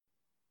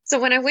So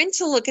when I went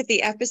to look at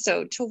the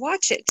episode to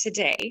watch it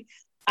today,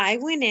 I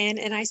went in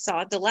and I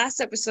saw the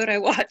last episode I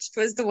watched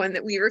was the one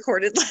that we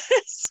recorded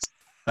last.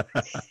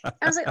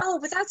 I was like, oh,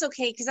 but that's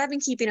okay, because I've been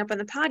keeping up on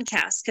the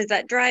podcast, because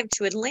that drive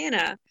to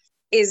Atlanta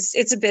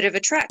it's a bit of a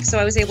trek. So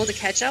I was able to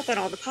catch up on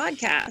all the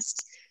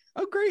podcasts.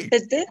 Oh, great.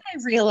 But then I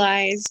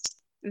realized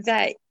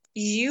that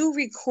you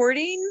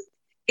recording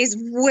is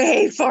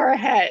way far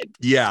ahead.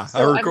 Yeah, so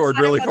I record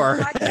really far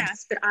ahead.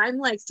 Podcast, but I'm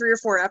like 3 or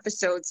 4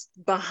 episodes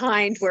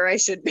behind where I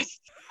should be.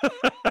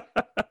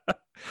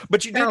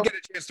 But you did get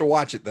a chance to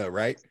watch it, though,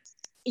 right?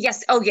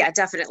 Yes. Oh, yeah,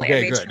 definitely.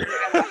 Okay, good.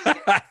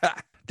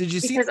 Did you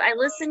see? Because I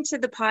listened to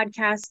the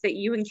podcast that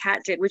you and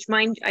Kat did, which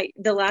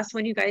the last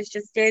one you guys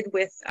just did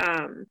with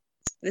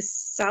the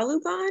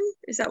Saluban.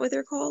 Is that what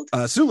they're called?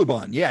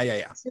 Suluban.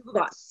 Yeah.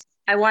 Suluban.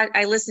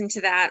 I listened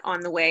to that on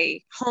the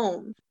way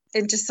home,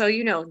 and just so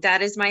you know,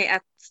 that is my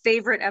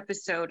favorite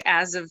episode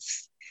as of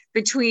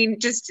between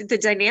just the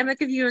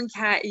dynamic of you and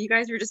Kat. You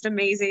guys were just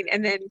amazing,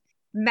 and then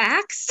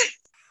Max.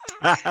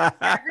 Every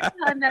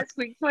time that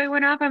squeak toy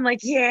went off, I'm like,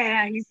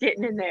 yeah, he's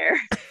getting in there.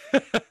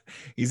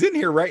 He's in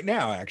here right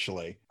now,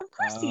 actually. Of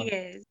course he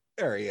is.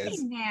 There he is.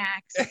 Hey,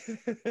 Max.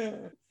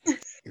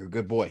 You're a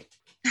good boy.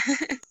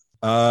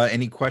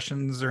 Any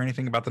questions or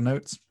anything about the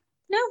notes?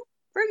 No,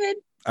 we're good.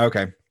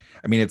 Okay.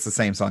 I mean, it's the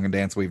same song and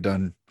dance we've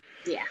done.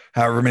 Yeah.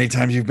 However many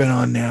times you've been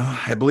on now.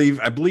 I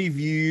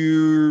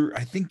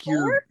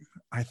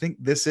think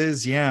this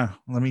is, yeah.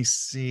 Let me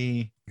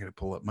see. I gotta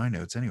pull up my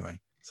notes anyway.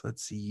 So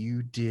let's see.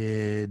 You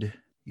did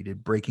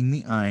Breaking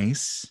the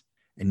Ice,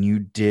 and you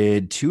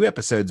did 2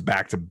 episodes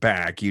back to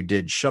back. You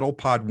did Shuttle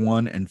Pod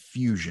 1 and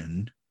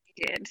Fusion. I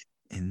did.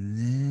 And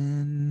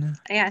then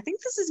I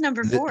think this is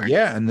number 4.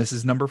 Yeah, and this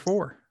is number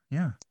 4.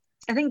 Yeah.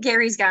 I think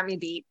Gary's got me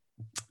beat.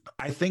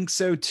 I think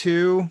so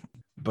too.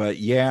 But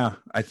yeah,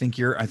 I think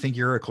you're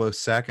a close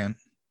second.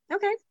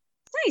 Okay.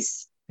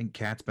 Nice. I think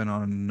Kat's been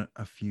on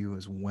a few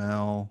as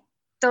well.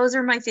 Those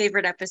are my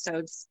favorite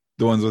episodes.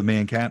 The ones with me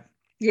and Kat?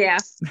 Yeah.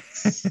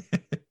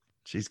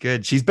 She's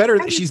good. She's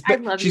better. She's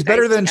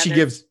better than she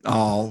gives.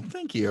 Oh,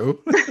 thank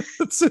you.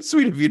 That's so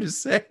sweet of you to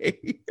say.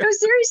 No,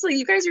 seriously,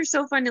 you guys are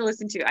so fun to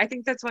listen to. I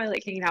think that's why I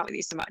like hanging out with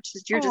you so much.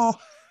 You're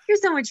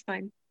so much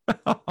fun.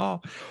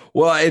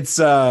 Well, it's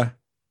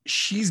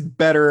she's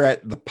better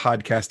at the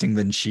podcasting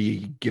than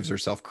she gives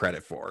herself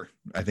credit for.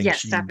 I think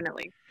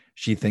definitely.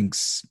 She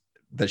thinks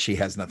that she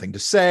has nothing to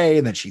say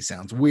and that she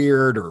sounds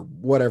weird or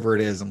whatever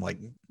it is. I'm like,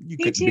 you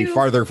couldn't be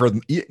farther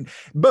from,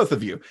 both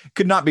of you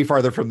could not be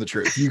farther from the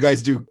truth. You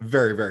guys do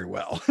very, very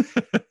well.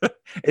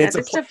 This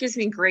stuff gives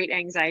me great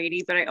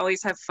anxiety, but I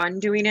always have fun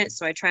doing it.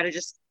 So I try to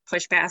just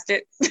push past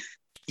it.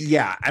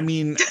 Yeah. I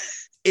mean,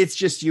 it's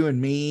just you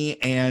and me.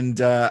 And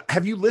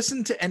have you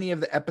listened to any of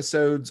the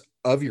episodes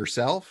of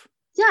yourself?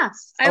 Yeah,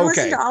 I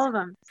listen to all of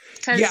them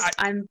because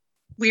I'm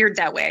weird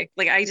that way.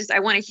 Like I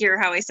want to hear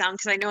how I sound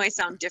because I know I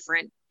sound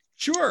different.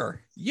 Sure.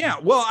 Yeah.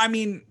 Well, I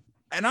mean,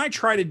 and I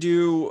try to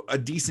do a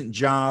decent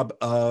job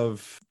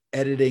of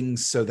editing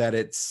so that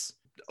it's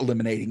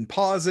eliminating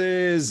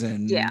pauses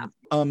and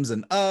ums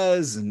and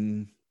uhs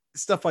and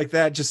stuff like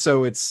that. Just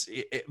so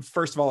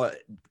first of all,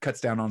 it cuts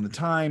down on the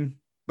time,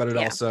 but it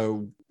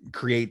also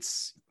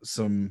creates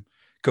some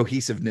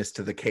cohesiveness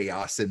to the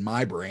chaos in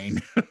my brain.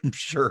 I'm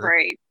sure.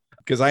 Right.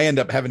 Because I end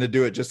up having to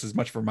do it just as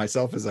much for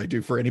myself as I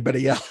do for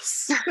anybody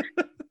else.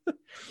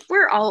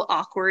 We're all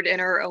awkward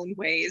in our own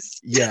ways.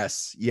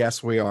 Yes,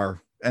 we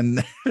are.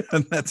 And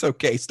that's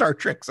okay. Star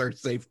Trek's our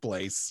safe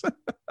place.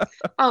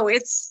 Oh,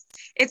 it's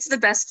the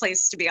best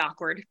place to be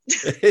awkward.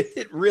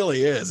 It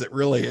really is. It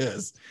really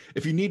is.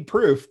 If you need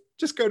proof,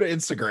 just go to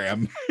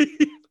Instagram.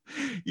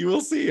 You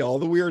will see all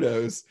the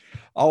weirdos,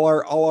 all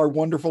our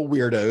wonderful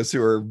weirdos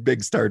who are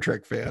big Star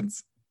Trek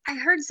fans. I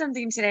heard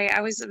something today.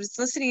 I was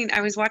listening. I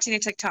was watching a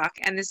TikTok,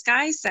 and this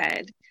guy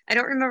said, I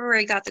don't remember where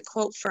I got the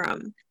quote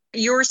from.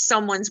 You're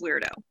someone's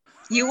weirdo.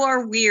 You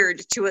are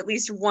weird to at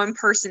least one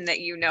person that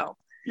you know.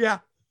 Yeah.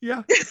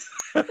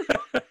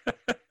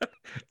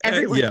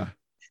 Everyone. Yeah.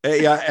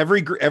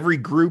 Every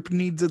group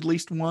needs at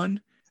least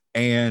one,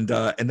 and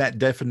that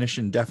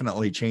definition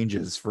definitely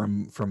changes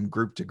from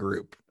group to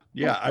group.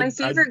 Yeah. My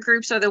favorite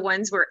groups are the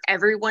ones where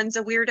everyone's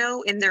a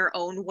weirdo in their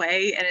own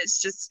way, and it's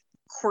just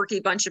quirky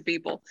bunch of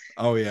people.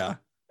 Oh yeah.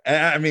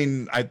 I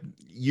mean, the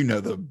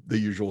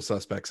usual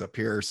suspects up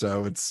here,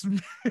 so it's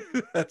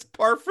that's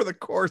par for the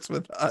course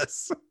with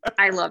us.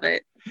 I love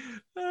it.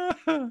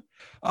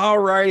 All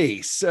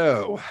righty,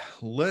 so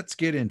let's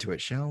get into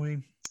it, shall we?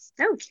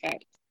 Okay,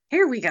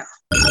 here we go.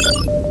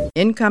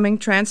 Incoming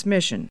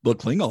transmission. The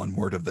Klingon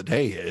word of the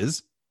day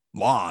is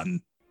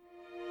Lon.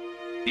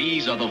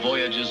 These are the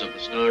voyages of the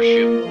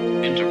starship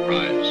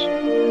Enterprise.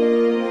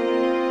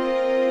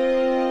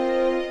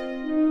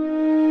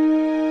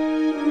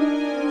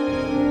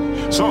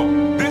 So,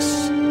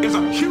 this is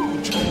a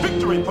huge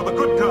victory for the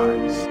good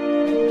guys.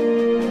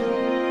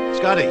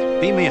 Scotty,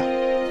 beam me up.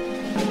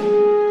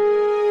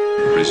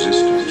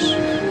 Resistance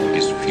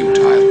is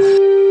futile.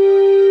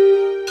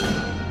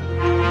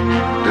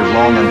 Live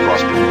long and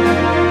prosper.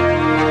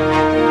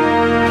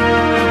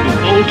 To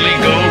boldly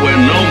go where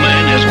no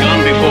man has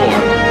gone before.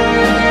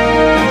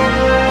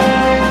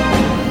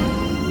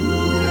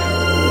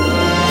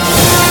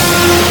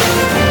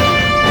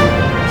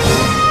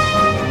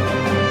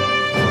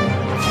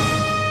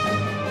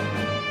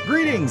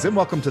 and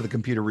welcome to the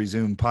Computer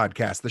Resume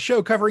podcast, the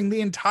show covering the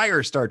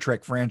entire Star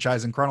Trek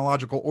franchise in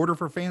chronological order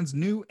for fans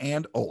new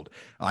and old.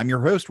 I'm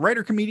your host,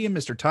 writer-comedian,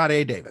 Mr. Todd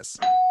A. Davis.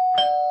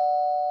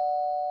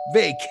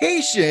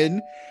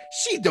 Vacation?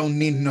 She don't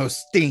need no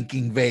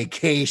stinking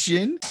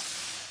vacation.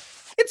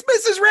 It's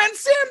Mrs. Ren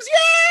Sims,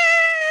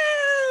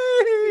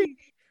 yay!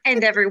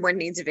 And everyone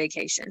needs a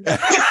vacation.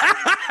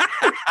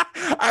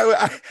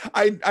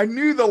 I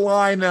knew the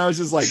line, and I was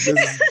just like,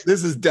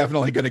 this is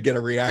definitely going to get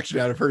a reaction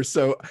out of her.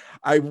 So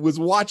I was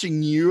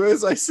watching you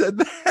as I said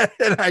that,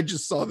 and I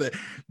just saw that.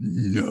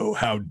 No,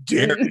 how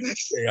dare you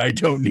say I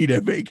don't need a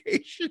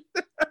vacation?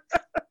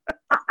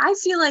 I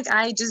feel like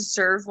I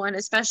deserve one,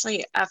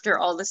 especially after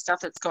all the stuff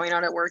that's going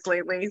on at work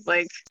lately.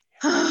 Like,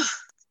 oh,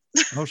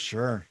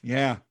 sure.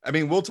 Yeah. I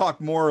mean, we'll talk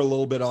more a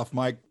little bit off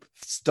mic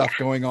stuff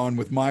going on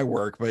with my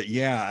work, but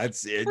yeah,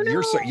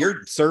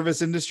 your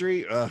service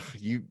industry.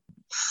 You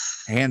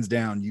hands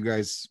down, you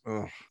guys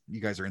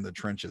are in the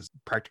trenches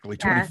practically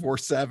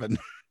 24/7.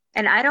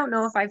 And I don't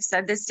know if I've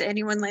said this to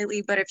anyone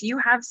lately, but if you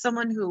have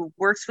someone who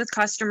works with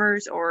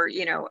customers or,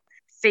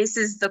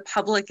 faces the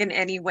public in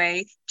any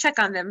way, check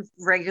on them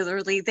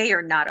regularly. They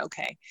are not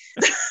okay.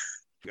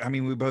 I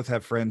mean, we both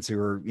have friends who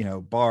are,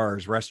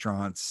 bars,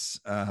 restaurants,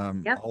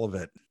 all of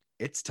it.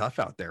 It's tough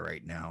out there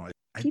right now.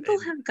 People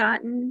have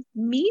gotten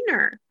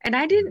meaner, and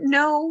I didn't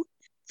know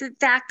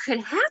that could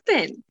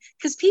happen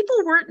because people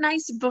weren't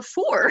nice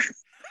before,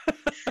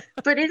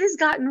 but it has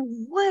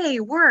gotten way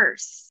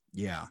worse.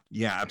 Yeah,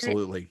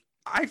 absolutely.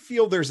 I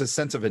feel there's a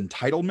sense of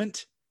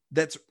entitlement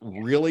that's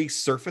really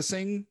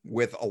surfacing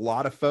with a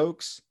lot of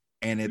folks,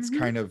 and it's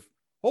kind of,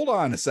 hold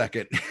on a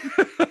second.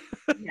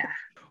 Yeah.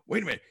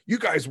 Wait a minute. You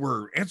guys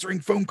were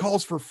answering phone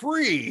calls for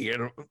free.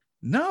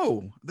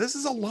 No, this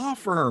is a law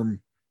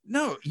firm.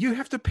 No, you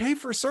have to pay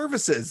for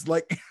services.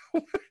 Like,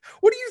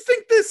 what do you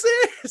think this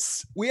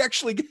is? We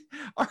actually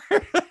are.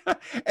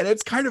 And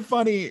it's kind of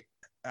funny.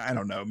 I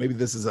don't know. Maybe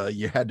this is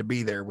you had to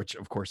be there, which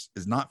of course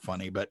is not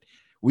funny, but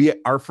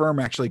our firm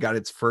actually got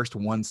its first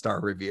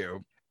 1-star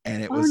review.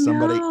 And it was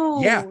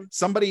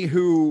somebody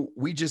who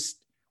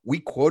we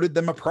quoted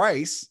them a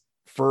price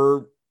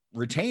for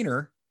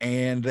retainer,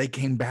 and they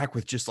came back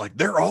with just like,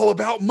 they're all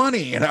about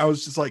money. And I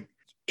was just like,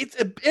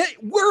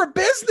 we're a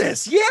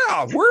business.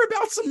 Yeah, we're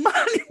about some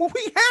money.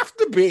 We have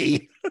to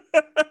be.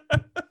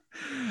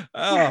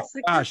 Oh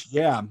gosh,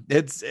 yeah.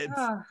 It's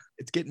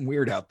getting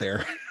weird out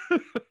there.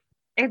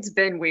 It's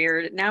been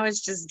weird. Now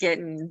it's just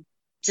getting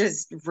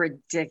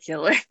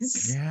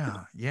ridiculous.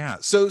 Yeah.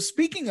 So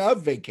speaking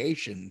of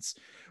vacations,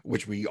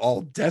 which we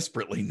all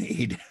desperately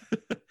need,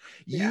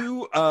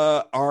 you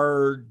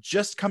are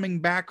just coming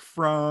back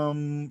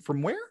from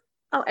where?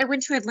 Oh, I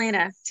went to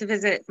Atlanta to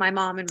visit my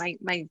mom and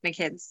my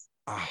kids.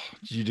 Oh,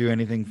 did you do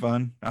anything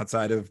fun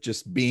outside of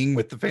just being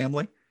with the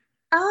family?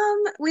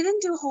 We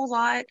didn't do a whole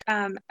lot.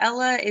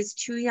 Ella is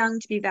too young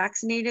to be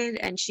vaccinated,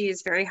 and she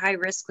is very high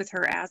risk with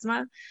her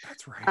asthma.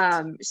 That's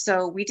right.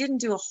 So we didn't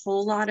do a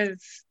whole lot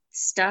of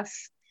stuff.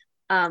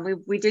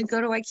 We did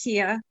go to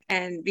IKEA,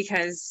 and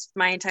because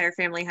my entire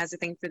family has a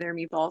thing for their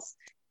meatballs,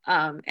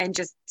 and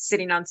just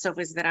sitting on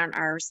sofas that aren't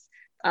ours.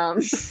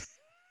 But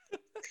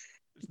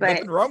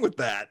nothing wrong with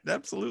that.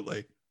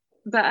 Absolutely.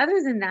 But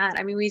other than that,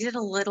 I mean, we did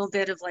a little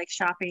bit of like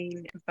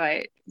shopping,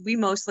 but we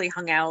mostly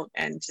hung out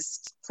and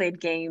just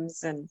played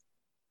games and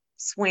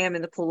swam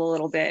in the pool a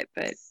little bit.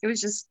 But it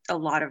was just a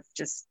lot of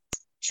just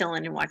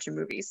chilling and watching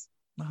movies.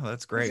 Oh,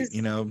 that's great.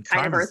 Kind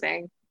of our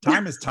thing.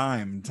 Time is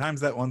time.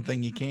 Time's that one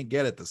thing you can't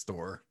get at the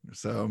store.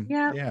 So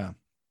yeah,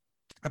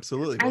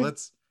 absolutely. Well,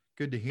 that's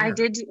good to hear.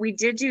 We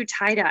did do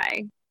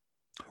tie-dye.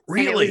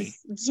 Really?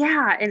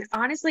 And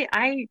honestly,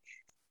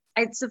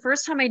 it's the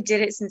first time I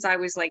did it since I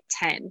was like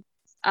 10.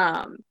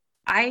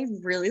 I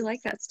really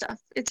like that stuff.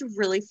 It's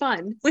really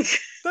fun. Like,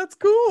 that's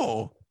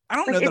cool. I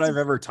don't know that I've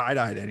ever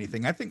tie-dyed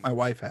anything. I think my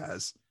wife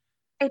has.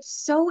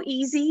 It's so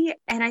easy.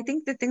 And I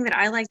think the thing that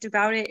I liked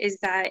about it is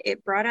that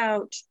it brought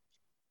out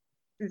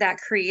that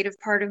creative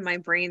part of my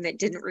brain that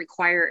didn't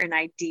require an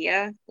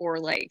idea or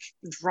like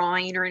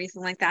drawing or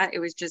anything like that. It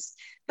was just,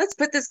 let's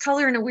put this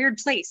color in a weird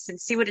place and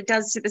see what it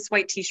does to this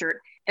white t-shirt.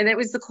 And it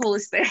was the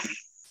coolest thing.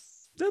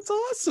 That's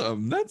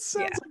awesome. That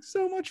sounds like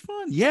so much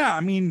fun. Yeah. I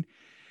mean,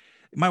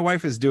 my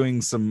wife is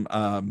doing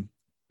some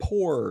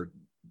pour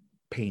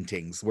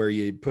paintings where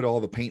you put all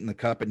the paint in the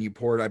cup and you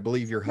pour it. I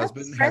believe your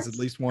husband has at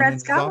least one.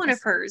 Fred's got one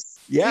of hers.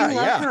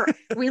 Yeah.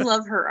 We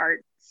love her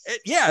art.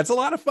 It's a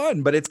lot of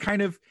fun, but it's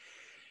kind of,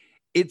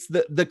 it's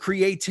the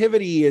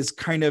creativity is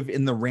kind of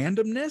in the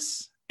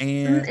randomness,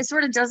 and it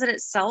sort of does it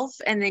itself,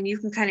 and then you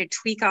can kind of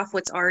tweak off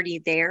what's already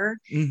there.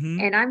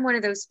 And I'm one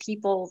of those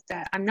people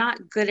that I'm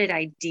not good at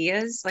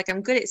ideas. Like,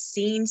 I'm good at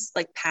seeing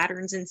like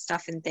patterns and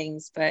stuff and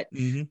things, but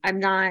I'm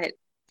not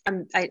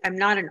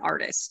an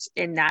artist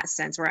in that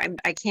sense where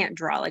I can't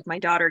draw. Like, my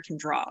daughter can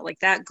draw. Like,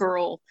 that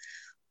girl,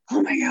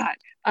 oh my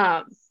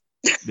God.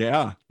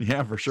 Yeah,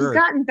 for sure. She's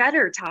gotten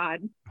better,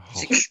 Todd.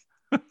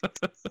 Oh.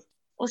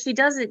 Well, she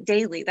does it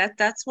daily.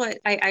 That's what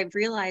I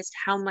realized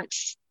how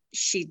much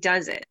she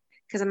does it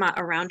because I'm not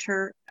around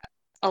her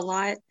a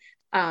lot.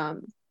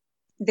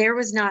 there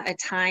was not a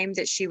time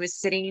that she was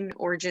sitting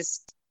or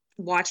just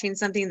watching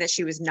something that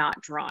she was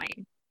not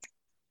drawing.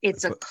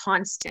 It's a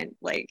constant,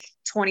 like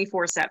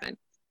 24/7.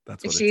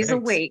 That's if what she's it takes.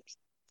 awake,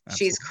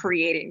 Absolutely. she's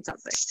creating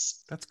something.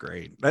 That's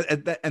great.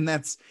 And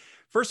that's,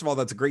 first of all,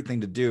 that's a great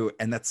thing to do.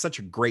 And that's such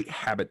a great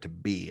habit to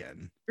be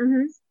in.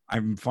 Mm-hmm.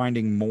 I'm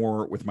finding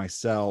more with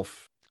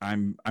myself.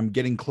 I'm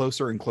getting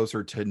closer and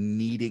closer to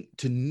needing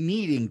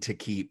to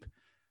keep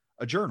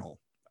a journal,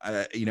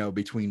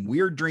 between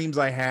weird dreams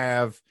I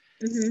have,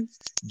 Mm-hmm.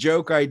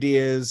 joke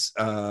ideas,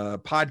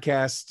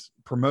 podcast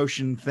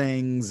promotion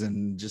things,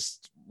 and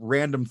just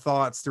random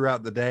thoughts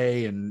throughout the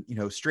day, and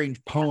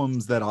strange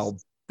poems that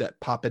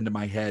pop into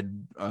my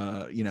head.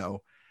 I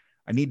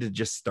need to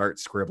just start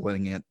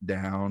scribbling it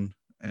down,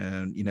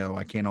 and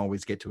I can't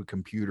always get to a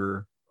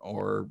computer,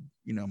 or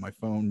my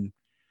phone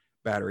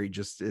battery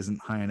just isn't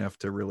high enough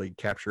to really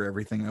capture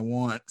everything I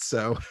want.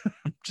 So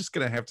I'm just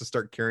gonna have to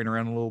start carrying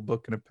around a little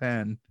book and a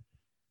pen.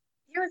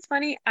 It's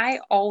funny. I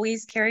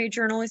always carry a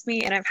journal with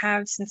me, and I've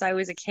had since I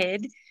was a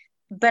kid,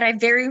 but I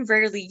very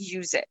rarely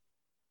use it.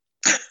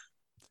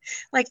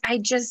 Like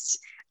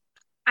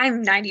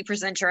I'm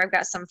 90% sure I've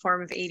got some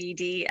form of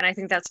ADD, and I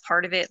think that's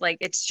part of it. Like,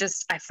 it's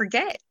just, I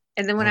forget.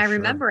 And then when I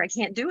remember, I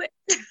can't do it.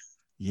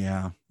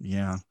 Yeah.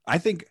 I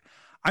think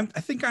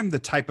I'm the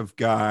type of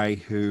guy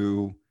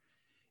who,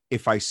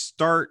 if I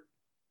start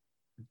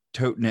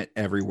toting it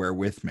everywhere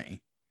with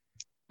me,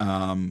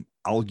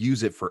 I'll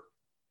use it for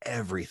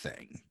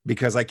everything,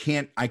 because I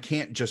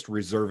can't just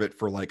reserve it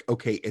for like,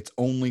 okay, it's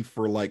only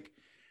for like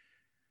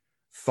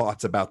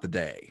thoughts about the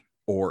day,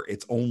 or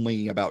it's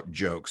only about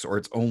jokes, or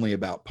it's only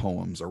about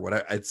poems, or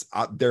whatever. It's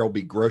there'll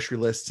be grocery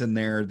lists in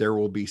there. There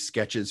will be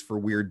sketches for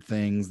weird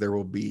things. There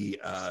will be,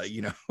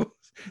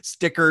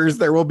 stickers.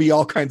 There will be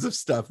all kinds of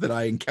stuff that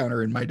I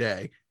encounter in my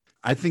day.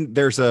 I think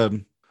there's a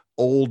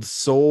old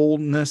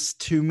soulness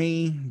to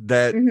me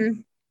that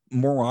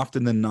more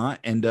often than not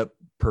end up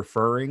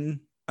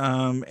preferring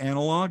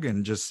analog.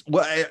 And just,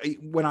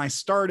 when I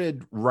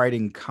started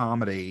writing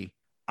comedy,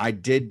 I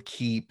did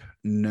keep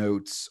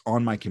notes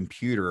on my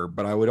computer,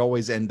 but I would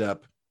always end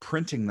up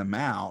printing them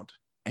out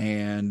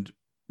and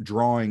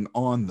drawing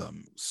on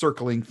them,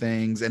 circling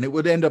things, and it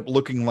would end up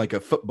looking like a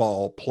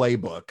football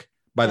playbook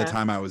by the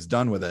time I was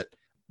done with it.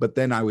 But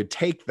then I would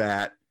take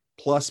that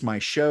plus my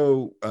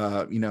show,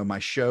 my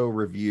show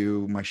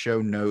review, my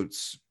show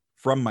notes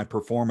from my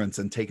performance,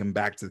 and take them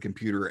back to the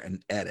computer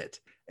and edit,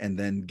 and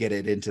then get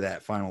it into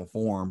that final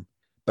form.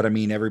 But I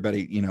mean,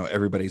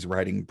 everybody's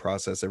writing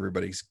process,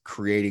 everybody's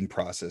creating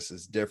process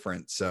is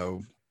different.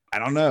 So I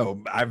don't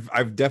know.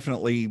 I've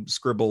definitely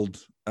scribbled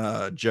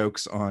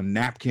jokes on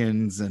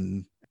napkins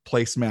and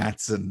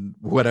placemats and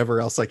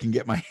whatever else I can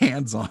get my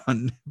hands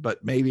on.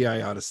 But maybe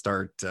I ought to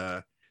start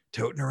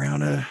toting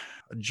around a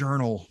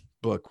journal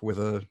book with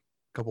a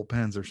couple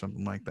pens or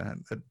something like that.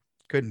 That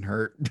couldn't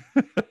hurt.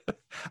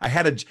 I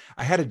had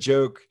a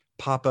joke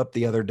pop up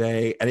the other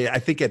day, and I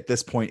think at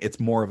this point it's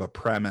more of a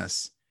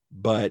premise.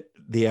 But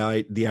the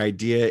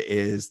idea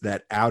is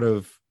that out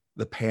of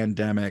the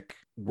pandemic,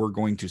 we're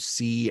going to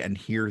see and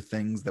hear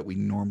things that we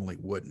normally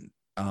wouldn't.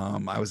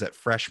 I was at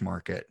Fresh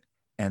Market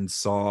and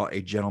saw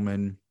a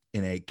gentleman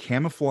in a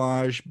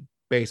camouflage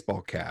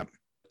baseball cap,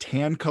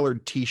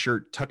 tan-colored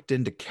t-shirt tucked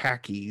into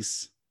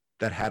khakis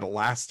that had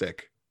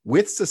elastic,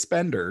 with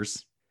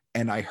suspenders.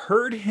 And I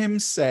heard him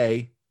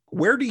say,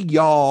 "Where do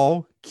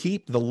y'all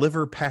keep the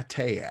liver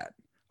pate at?"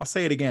 I'll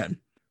say it again.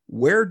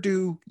 Where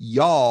do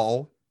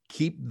y'all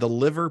keep the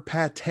liver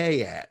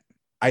pate at?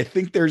 I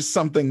think there's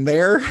something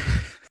there.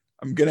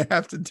 I'm gonna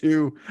have to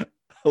do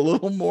a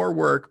little more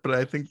work, but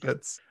I think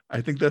that's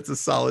a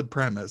solid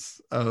premise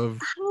of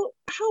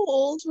how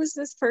old was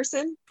this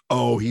person?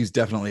 Oh, he's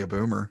definitely a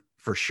boomer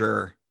for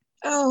sure.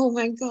 Oh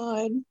my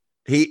God.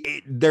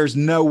 There's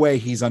no way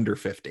he's under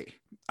 50.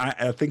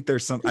 I think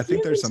there's something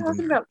talking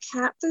there. About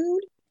cat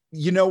food.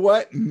 You know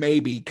what?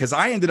 Maybe, because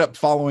I ended up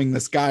following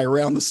this guy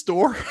around the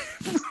store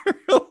for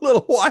a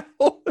little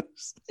while.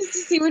 Just to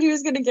see what he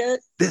was going to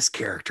get. This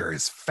character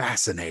is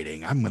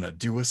fascinating. I'm going to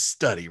do a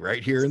study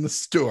right here in the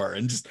store,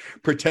 and just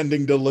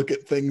pretending to look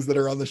at things that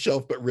are on the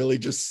shelf, but really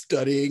just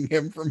studying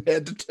him from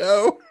head to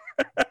toe.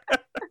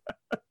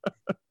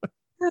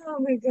 Oh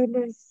my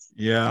goodness.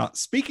 Yeah.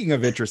 Speaking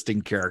of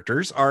interesting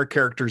characters, our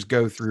characters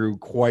go through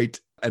quite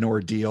an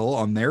ordeal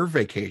on their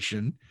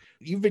vacation.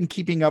 You've been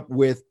keeping up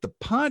with the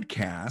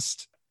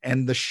podcast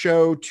and the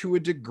show to a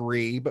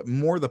degree, but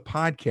more the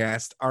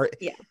podcast.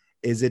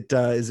 Is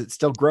it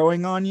still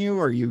growing on you?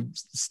 Are you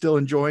still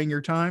enjoying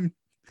your time?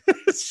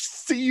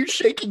 See you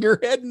shaking your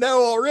head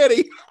no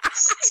already.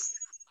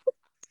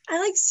 I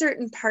like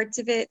certain parts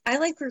of it. I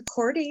like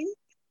recording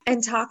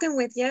and talking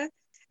with you.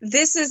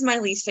 This is my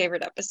least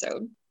favorite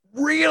episode.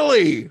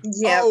 Really?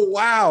 Yeah. Oh,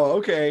 wow.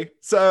 Okay.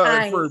 So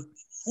I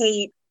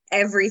hate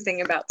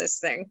everything about this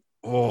thing.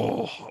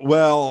 Oh,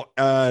 well,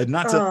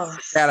 not to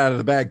get out of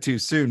the bag too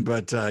soon,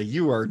 but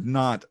you are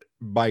not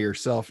by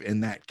yourself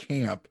in that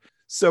camp.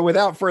 So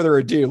without further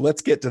ado,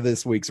 let's get to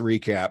this week's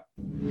recap.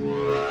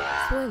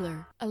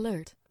 Spoiler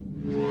alert.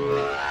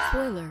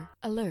 Spoiler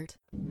alert.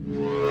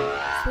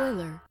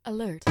 Spoiler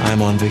alert.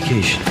 I'm on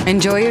vacation.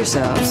 Enjoy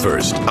yourselves.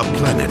 First, a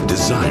planet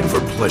designed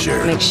for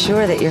pleasure. Make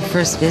sure that your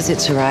first visit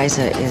to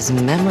Risa is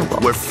memorable.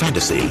 Where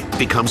fantasy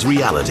becomes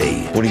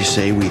reality. What do you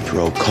say we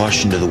throw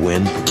caution to the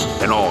wind?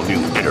 An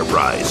all-new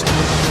Enterprise.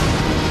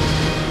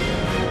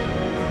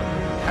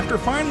 After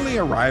finally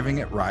arriving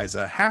at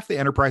Risa, half the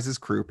Enterprise's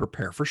crew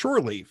prepare for shore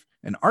leave,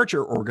 and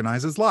Archer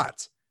organizes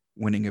lots,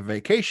 winning a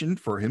vacation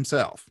for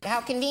himself.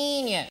 How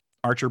convenient.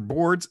 Archer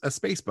boards a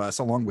space bus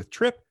along with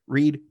Trip,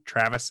 Reed,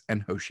 Travis,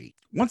 and Hoshi.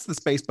 Once the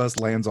space bus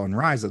lands on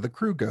Risa, the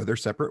crew go their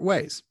separate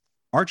ways.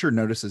 Archer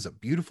notices a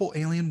beautiful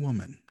alien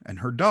woman and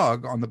her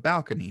dog on the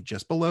balcony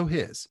just below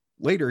his.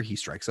 Later, he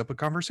strikes up a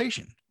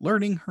conversation,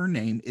 learning her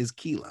name is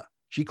Keela.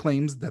 She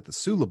claims that the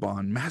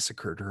Suliban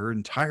massacred her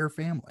entire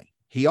family.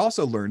 He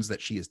also learns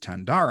that she is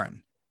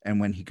Tandaran, and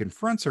when he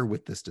confronts her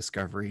with this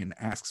discovery and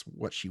asks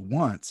what she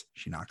wants,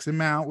 she knocks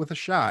him out with a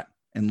shot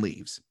and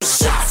leaves.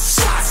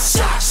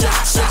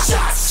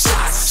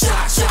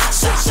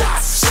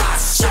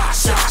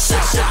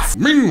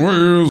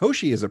 Meanwhile,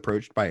 Hoshi is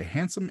approached by a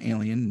handsome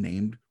alien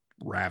named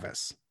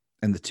Ravis,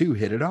 and the two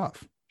hit it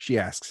off. She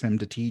asks him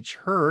to teach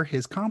her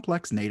his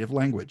complex native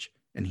language,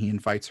 and he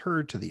invites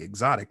her to the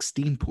exotic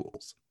steam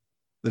pools.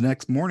 The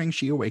next morning,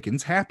 she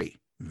awakens happy,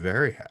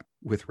 very happy,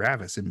 with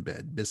Ravis in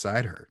bed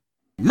beside her.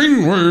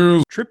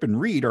 meanwhile, Trip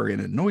and Reed are in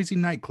a noisy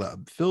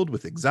nightclub filled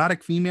with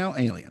exotic female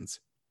aliens.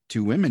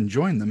 Two women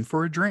join them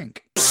for a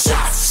drink.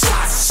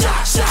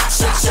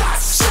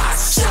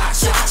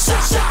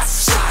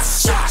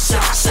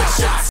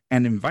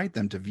 And invite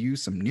them to view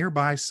some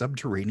nearby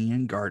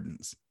subterranean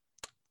gardens.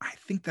 I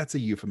think that's a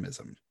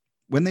euphemism.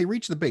 When they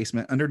reach the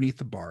basement underneath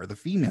the bar, the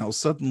females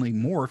suddenly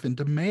morph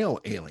into male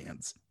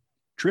aliens.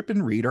 Trip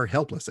and Reed are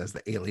helpless as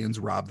the aliens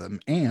rob them,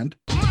 and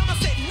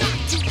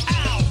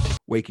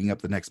waking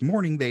up the next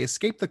morning, they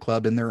escape the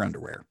club in their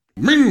underwear.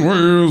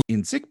 meanwhile,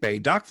 In sickbay,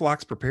 Doc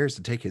Phlox prepares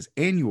to take his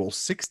annual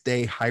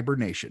 6-day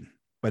hibernation,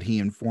 but he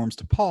informs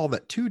T'Pol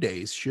that 2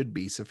 days should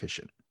be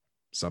sufficient.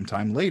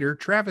 Sometime later,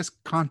 Travis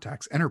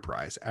contacts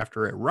Enterprise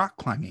after a rock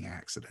climbing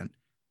accident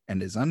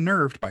and is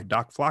unnerved by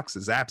Doc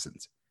Phlox's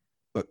absence,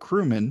 but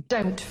crewman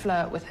Don't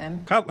flirt with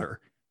him.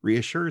 Cutler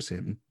reassures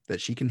him that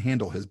she can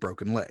handle his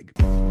broken leg.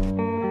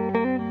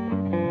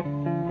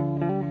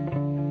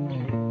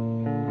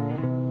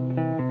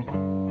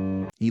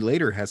 He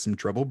later has some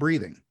trouble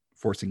breathing,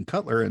 forcing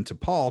Cutler and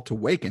T'Pol to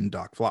waken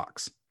Doc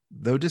Phlox.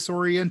 Though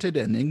disoriented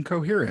and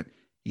incoherent,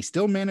 he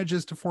still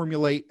manages to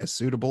formulate a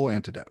suitable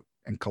antidote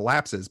and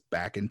collapses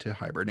back into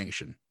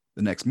hibernation.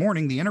 The next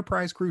morning, the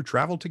Enterprise crew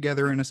travel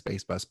together in a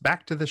space bus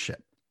back to the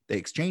ship. They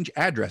exchange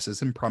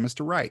addresses and promise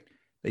to write.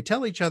 They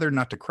tell each other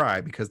not to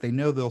cry because they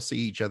know they'll see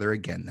each other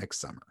again next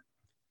summer.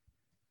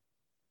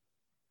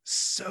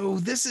 So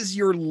this is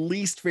your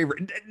least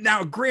favorite.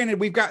 Now, granted,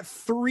 we've got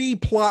 3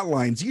 plot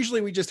lines.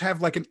 Usually we just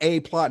have like an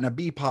A plot and a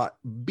B plot,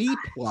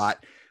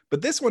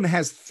 but this one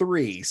has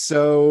 3.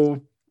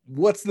 So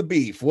what's the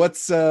beef? What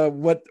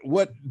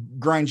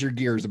grinds your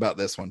gears about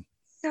this one?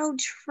 So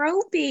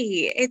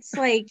tropey. It's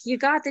like you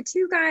got the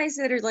 2 guys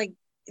that are like,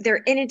 they're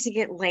in it to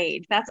get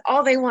laid. That's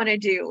all they want to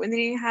do. And then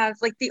you have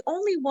like the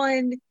only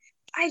one,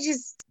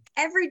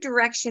 every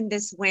direction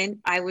this went,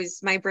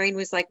 my brain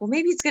was like, well,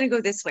 maybe it's going to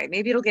go this way.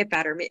 Maybe it'll get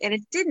better. And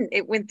it didn't.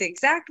 It went the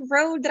exact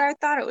road that I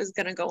thought it was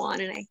going to go on.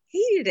 And I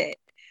hated it.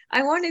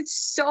 I wanted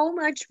so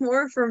much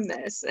more from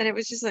this. And it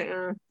was just like,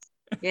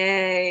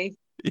 yay.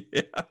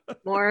 Yeah.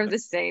 More of the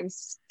same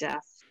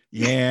stuff.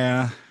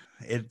 Yeah.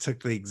 It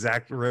took the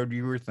exact road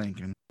you were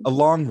thinking. A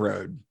long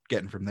road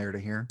getting from there to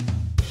here.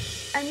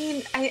 I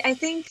mean, I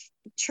think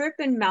Trip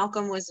and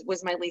Malcolm was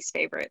my least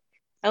favorite.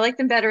 I like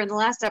them better in the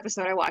last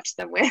episode I watched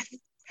them with.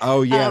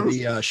 Oh yeah,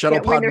 the shuttle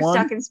pod when they're one.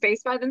 stuck in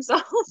space by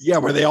themselves. Yeah,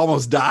 where they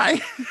almost die.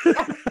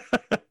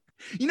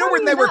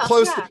 When they were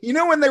close.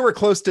 Yeah. When they were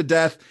close to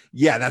death.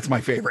 Yeah, that's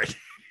my favorite.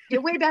 Yeah,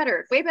 way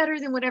better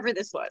than whatever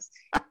this was.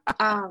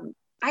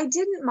 I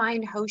didn't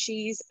mind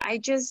Hoshi's.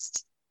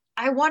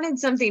 I wanted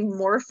something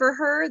more for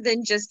her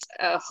than just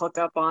a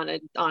hookup on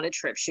a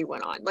trip she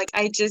went on. Like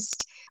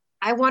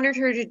I wanted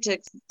her to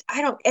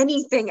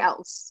anything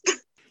else.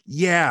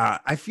 Yeah,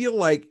 I feel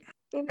like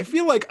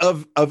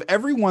of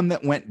everyone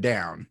that went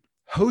down,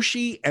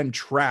 Hoshi and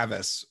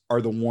Travis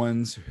are the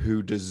ones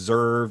who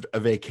deserved a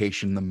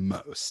vacation the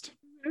most.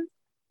 Mm-hmm.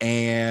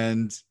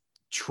 And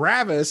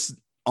Travis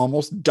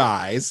almost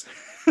dies.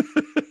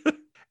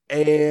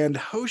 And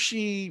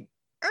Hoshi,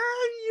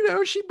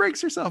 she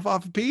breaks herself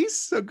off a piece.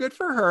 So good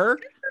for her.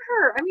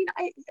 I mean,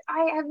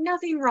 I have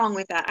nothing wrong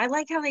with that. I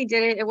like how they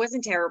did it. It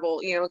wasn't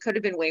terrible. It could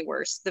have been way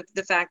worse.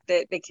 The fact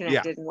that they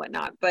connected and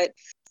whatnot. But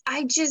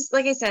I just,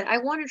 like I said, I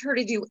wanted her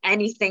to do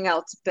anything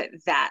else but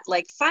that.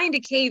 Like find a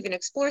cave and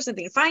explore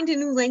something. Find a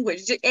new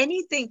language.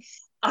 Anything.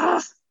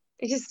 I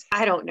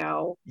don't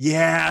know.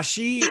 Yeah,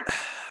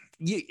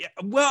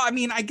 well, I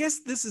mean, I guess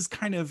this is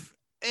kind of,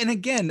 and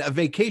again, a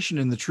vacation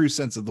in the true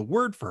sense of the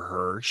word for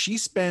her. She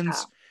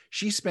spends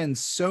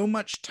so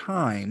much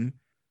time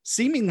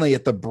seemingly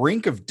at the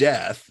brink of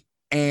death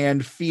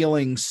and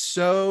feeling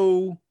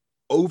so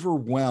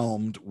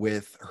overwhelmed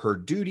with her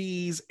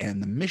duties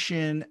and the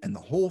mission and the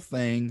whole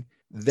thing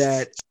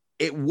that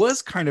it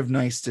was kind of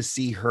nice to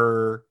see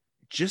her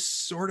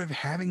just sort of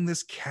having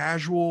this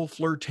casual,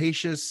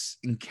 flirtatious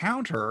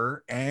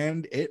encounter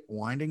and it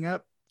winding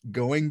up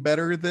going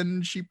better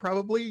than she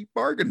probably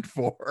bargained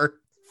for.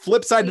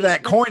 Flip side to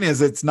that coin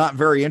is it's not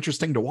very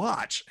interesting to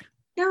watch.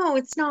 No,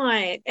 it's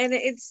not. And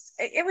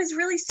it was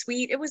really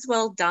sweet. It was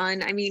well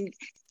done. I mean,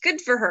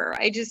 good for her.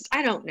 I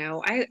don't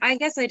know. I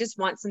guess I just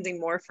want something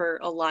more for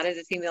a lot of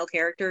the female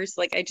characters.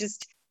 Like, I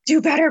just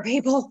do better,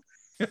 people.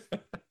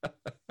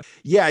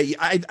 Yeah,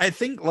 I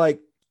think like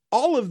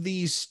all of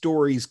these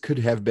stories could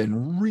have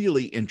been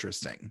really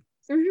interesting.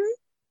 Mm-hmm.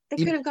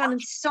 They could have gone in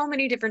so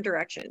many different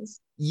directions.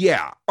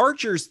 Yeah,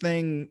 Archer's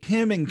thing,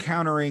 him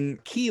encountering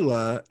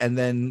Keela and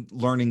then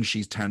learning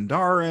she's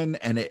Tandaran,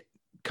 and it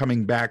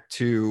coming back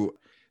to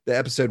the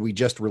episode we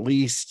just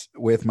released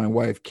with my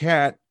wife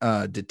Kat,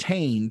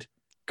 Detained,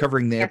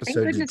 covering the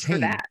episode Detained. For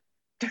that.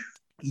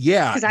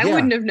 Yeah, because I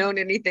wouldn't have known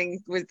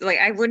anything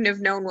I wouldn't have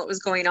known what was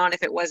going on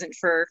if it wasn't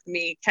for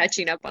me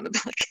catching up on the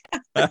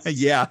podcast.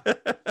 Yeah.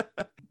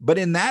 But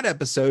in that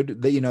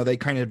episode, they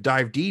kind of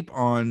dive deep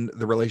on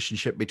the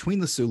relationship between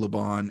the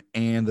Suliban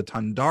and the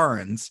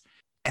Tandarans.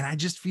 And I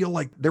just feel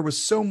like there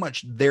was so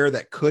much there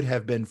that could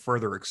have been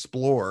further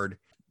explored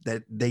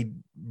that they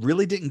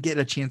really didn't get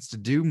a chance to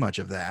do much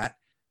of that.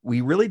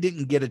 We really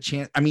didn't get a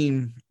chance. I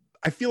mean,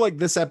 I feel like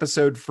this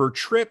episode for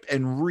Trip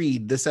and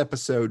Reed, this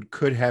episode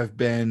could have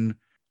been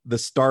the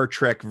Star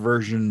Trek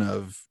version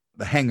of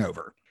The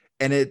Hangover.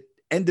 And it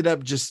ended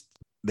up just,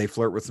 they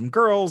flirt with some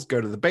girls, go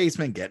to the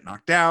basement, get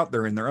knocked out,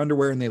 they're in their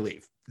underwear and they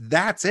leave.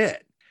 That's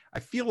it. I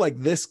feel like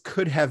this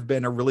could have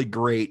been a really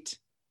great,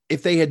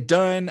 if they had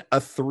done a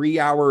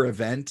 3-hour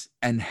event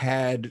and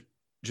had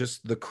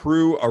just the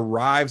crew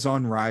arrives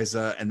on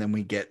Risa, and then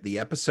we get the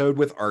episode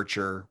with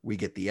Archer, we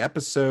get the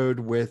episode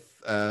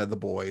with the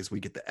boys, we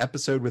get the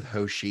episode with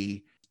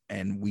Hoshi,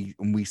 and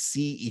we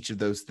see each of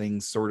those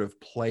things sort of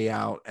play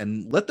out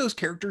and let those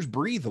characters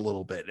breathe a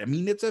little bit. I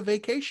mean, it's a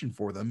vacation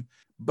for them,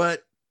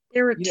 but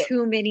there were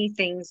too many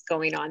things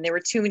going on. There were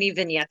too many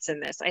vignettes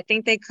in this. I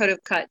think they could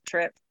have cut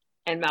Trip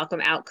and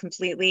Malcolm out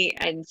completely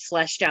and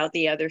fleshed out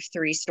the other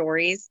 3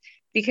 stories,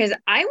 because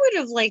I would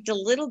have liked a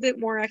little bit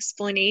more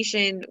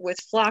explanation with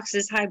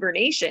Phlox's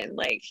hibernation.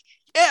 Like,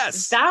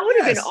 yes, that would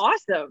have been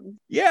awesome.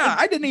 Yeah, like,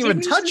 I didn't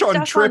even touch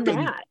on Trip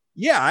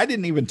I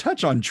didn't even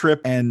touch on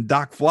Trip and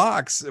Doc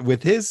Phlox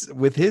with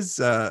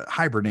his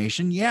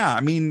hibernation. Yeah,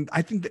 I mean,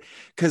 I think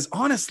because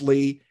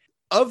honestly,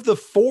 of the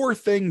 4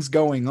 things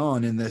going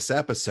on in this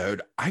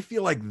episode, I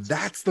feel like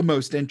that's the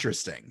most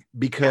interesting,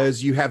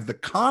 because you have the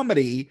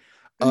comedy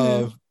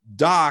of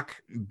Doc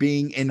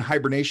being in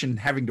hibernation,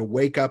 having to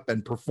wake up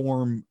and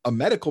perform a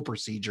medical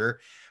procedure,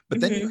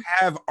 but then you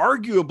have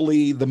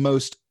arguably the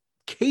most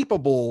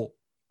capable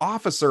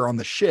officer on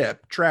the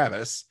ship,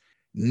 Travis,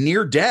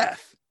 near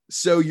death.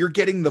 So you're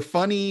getting the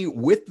funny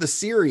with the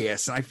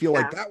serious. And I feel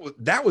like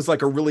that was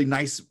like a really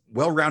nice,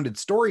 well-rounded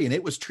story. And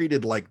it was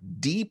treated like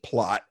D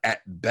plot at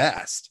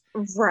best.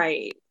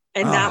 Right.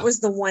 And that was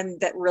the one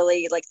that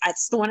really, like,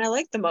 that's the one I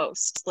liked the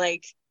most.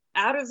 Like,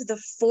 out of the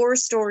 4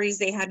 stories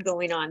they had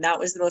going on, that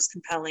was the most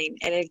compelling.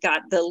 And it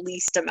got the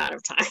least amount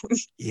of time.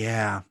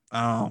 Yeah.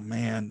 Oh,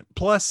 man.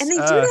 Plus. And they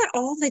do that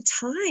all the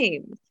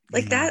time.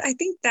 Like that. I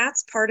think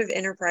that's part of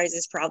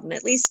Enterprise's problem,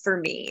 at least for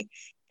me,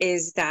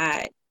 is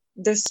that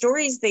the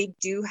stories they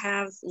do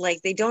have,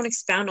 like, they don't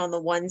expound on the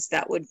ones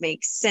that would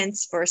make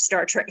sense for a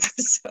Star Trek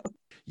episode.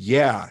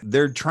 Yeah,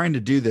 they're trying to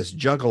do this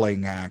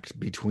juggling act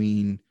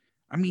between,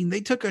 I mean, they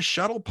took a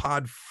shuttle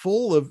pod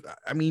full of,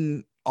 I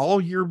mean,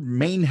 all your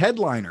main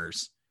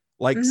headliners,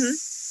 like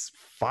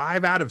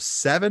 5 out of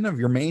 7 of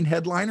your main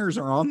headliners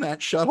are on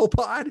that shuttle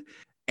pod,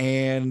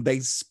 and they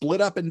split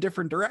up in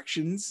different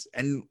directions.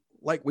 And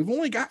like, we've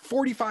only got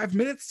 45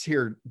 minutes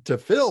here to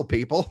fill,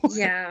 people.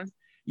 Yeah.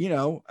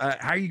 How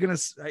are you going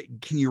to,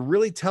 can you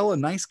really tell a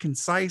nice,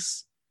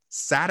 concise,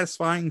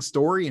 satisfying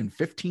story in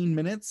 15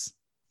 minutes?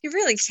 You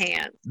really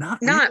can't. Not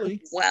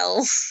really.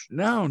 Well.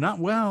 No, not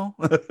well.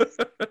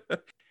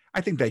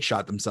 I think they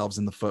shot themselves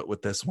in the foot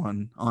with this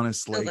one,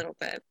 honestly. A little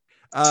bit.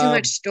 Too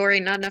much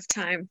story, not enough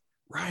time.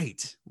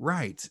 Right.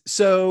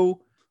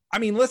 So, I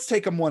mean, let's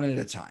take them one at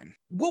a time.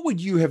 What would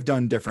you have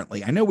done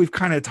differently? I know we've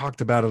kind of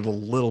talked about it a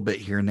little bit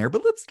here and there,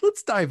 but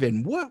let's dive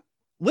in.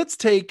 Let's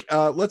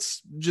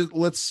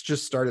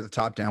just start at the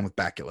top down with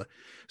Bakula.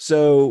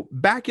 So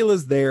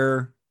Bakula's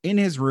there in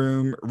his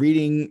room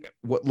reading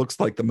what looks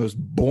like the most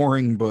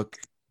boring book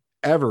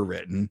ever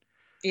written.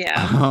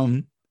 Yeah.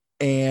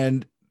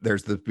 And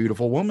there's the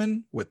beautiful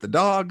woman with the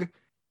dog,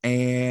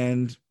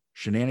 and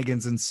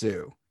shenanigans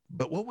ensue.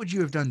 But what would you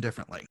have done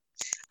differently?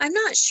 I'm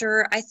not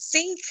sure. I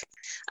think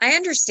I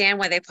understand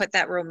why they put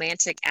that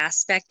romantic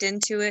aspect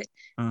into it,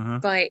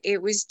 but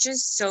it was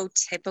just so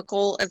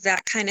typical of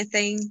that kind of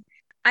thing.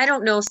 I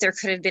don't know if there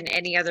could have been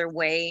any other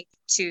way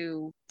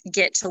to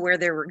get to where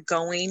they were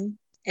going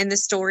in the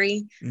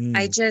story.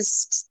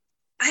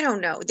 I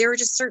don't know. There were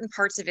just certain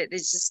parts of it that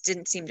just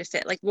didn't seem to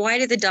fit. Like, why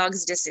did the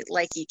dogs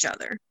dislike each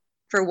other?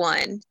 For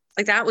one,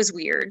 like that was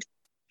weird.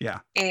 Yeah.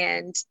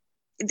 And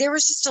there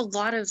was just a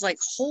lot of like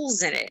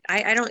holes in it.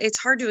 I don't, it's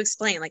hard to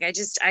explain. Like I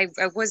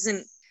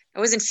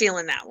wasn't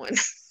feeling that one.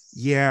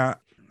 Yeah.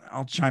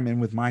 I'll chime in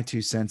with my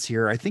 2 cents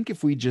here. I think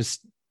if we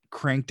just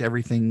cranked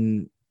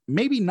everything,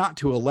 maybe not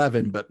to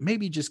 11, but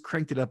maybe just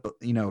cranked it up,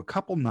 a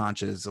couple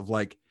notches of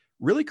like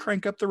really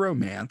crank up the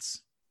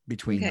romance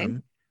between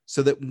them,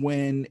 so that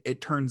when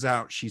it turns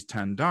out she's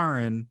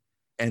Tandarin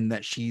and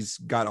that she's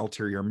got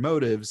ulterior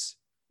motives,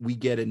 we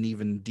get an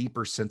even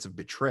deeper sense of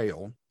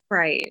betrayal.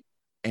 Right.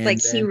 And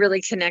like he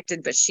really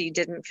connected, but she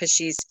didn't because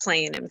she's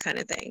playing him kind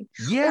of thing.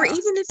 Yeah. Or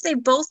even if they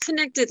both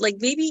connected, like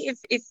maybe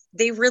if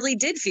they really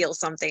did feel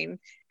something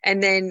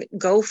and then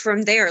go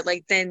from there,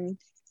 like then,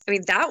 I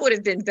mean, that would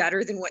have been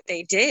better than what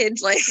they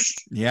did. Like,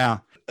 yeah,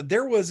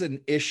 there was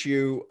an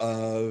issue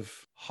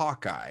of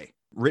Hawkeye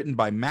written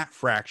by Matt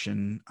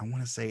Fraction. I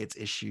want to say it's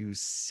issue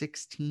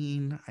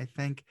 16, I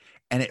think.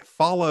 And it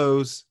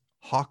follows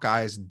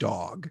Hawkeye's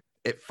dog.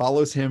 It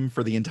follows him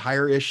for the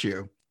entire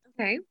issue.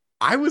 Okay.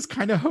 I was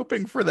kind of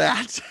hoping for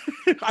that.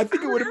 I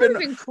think it would have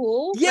been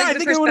cool. Yeah, like I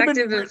think it would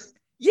have been.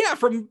 Yeah,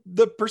 from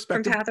the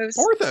perspective of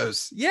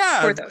Porthos.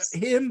 Yeah. Porthos.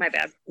 Him My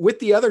bad. With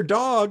the other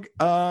dog,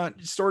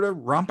 sort of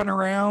romping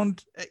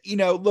around.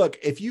 Look,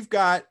 if you've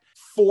got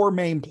 4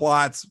 main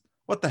plots,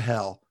 what the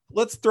hell?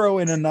 Let's throw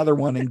in another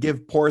one and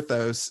give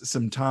Porthos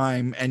some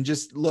time and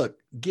just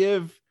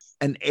give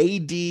an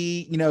AD,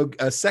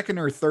 a second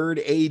or third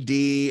AD,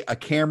 a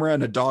camera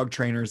and a dog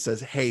trainer says,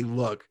 hey,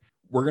 look,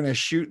 we're going to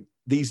shoot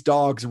these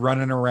dogs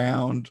running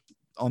around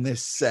on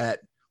this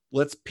set.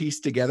 Let's piece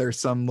together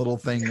some little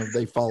thing of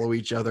they follow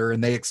each other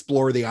and they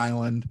explore the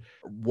island.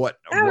 That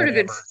would have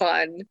been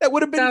fun. That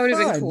would have been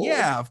fun. Cool.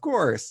 Yeah, of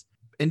course.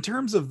 In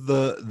terms of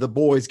the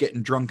boys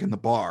getting drunk in the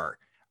bar,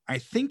 I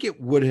think it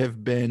would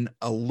have been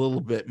a little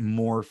bit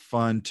more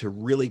fun to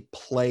really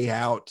play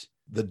out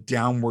the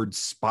downward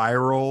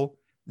spiral.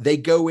 They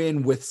go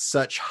in with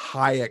such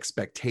high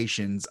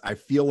expectations. I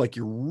feel like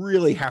you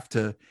really have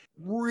to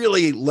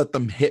really let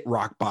them hit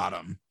rock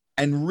bottom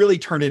and really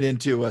turn it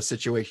into a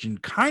situation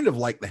kind of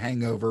like The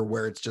Hangover,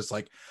 where it's just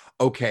like,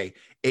 okay,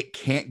 it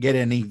can't get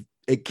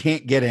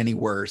any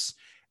worse.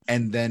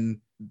 And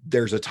then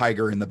there's a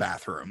tiger in the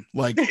bathroom,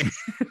 like,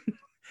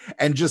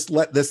 and just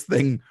let this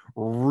thing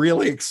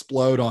really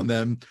explode on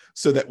them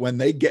so that when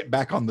they get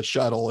back on the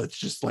shuttle, it's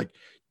just like,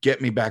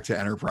 get me back to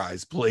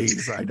Enterprise,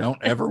 please. I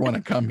don't ever want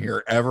to come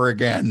here ever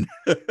again.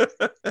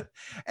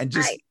 And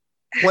just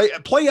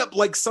play up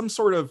like some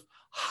sort of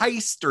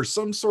heist or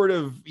some sort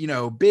of,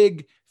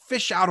 big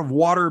fish out of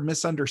water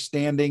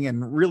misunderstanding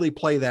and really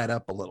play that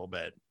up a little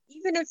bit.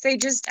 Even if they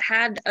just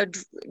had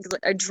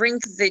a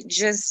drink that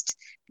just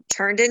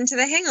turned into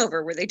The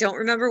Hangover, where they don't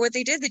remember what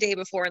they did the day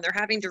before and they're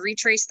having to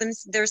retrace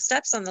their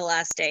steps on the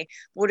last day,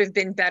 would have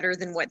been better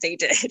than what they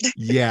did.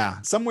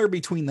 Yeah, somewhere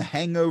between The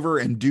Hangover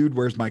and Dude,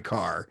 Where's My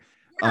Car?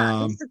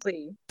 Yeah,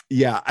 basically.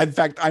 Yeah, in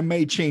fact, I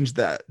may change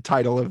the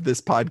title of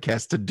this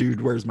podcast to Dude,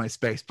 Where's My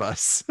Space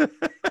Bus?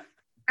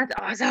 That's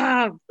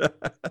awesome.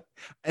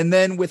 And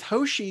then with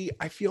Hoshi,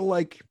 I feel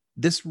like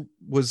this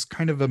was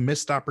kind of a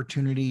missed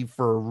opportunity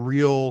for a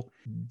real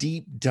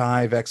deep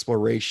dive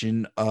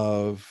exploration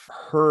of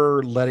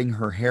her letting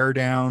her hair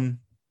down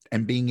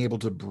and being able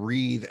to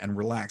breathe and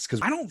relax.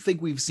 Because I don't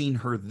think we've seen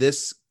her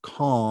this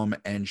calm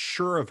and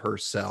sure of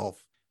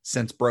herself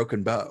since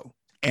Broken Bow.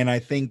 And I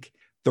think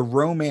the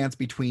romance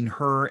between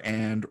her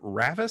and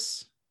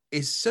Ravis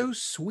is so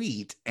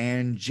sweet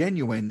and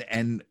genuine.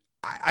 And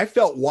I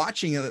felt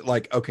watching it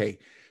like, okay,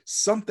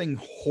 something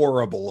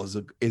horrible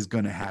is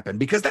going to happen,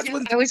 because that's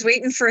when I was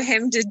waiting for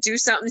him to do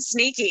something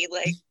sneaky.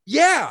 Like,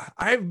 yeah,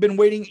 I've been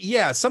waiting.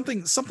 Yeah,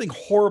 something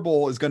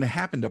horrible is going to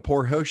happen to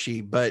poor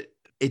Hoshi, but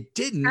it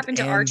didn't. Happened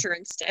to Archer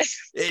instead.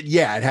 It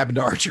happened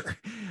to Archer.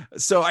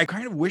 So I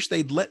kind of wish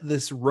they'd let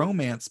this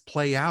romance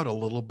play out a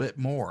little bit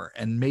more,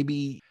 and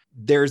maybe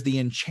there's the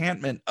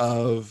enchantment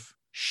of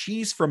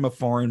she's from a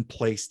foreign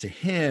place to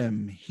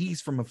him,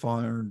 he's from a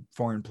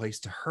foreign place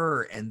to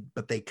her,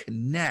 but they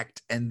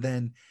connect, and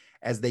then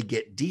as they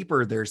get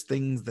deeper, there's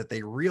things that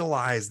they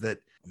realize that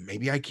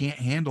maybe I can't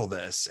handle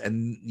this.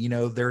 And,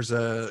 there's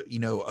a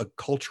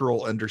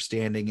cultural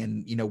understanding,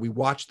 and, we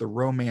watch the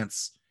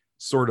romance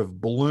sort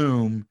of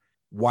bloom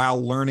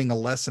while learning a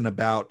lesson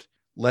about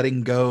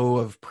letting go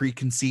of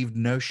preconceived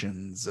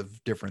notions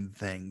of different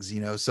things,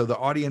 so the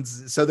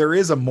audience, so there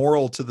is a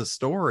moral to the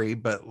story,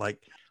 but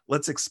like,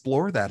 let's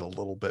explore that a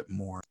little bit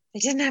more. They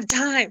didn't have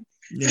time.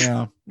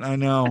 Yeah, I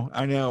know.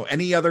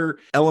 Any other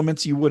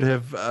elements you would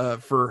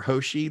have for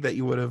Hoshi that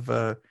you would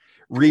have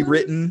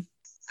rewritten?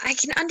 I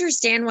can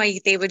understand why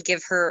they would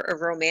give her a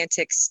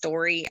romantic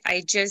story.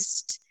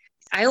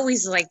 I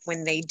always like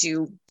when they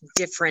do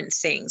different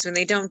things, when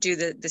they don't do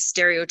the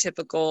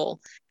stereotypical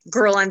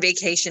girl on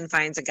vacation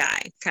finds a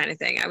guy kind of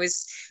thing. I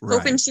was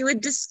hoping she would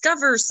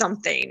discover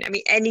something. I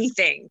mean,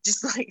 anything,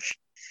 just like,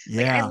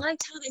 yeah. I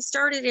liked how they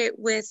started it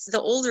with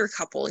the older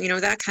couple,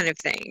 that kind of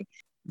thing.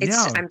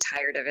 I'm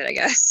tired of it, I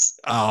guess.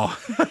 Oh,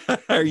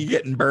 are you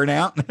getting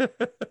burnout?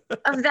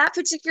 Of that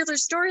particular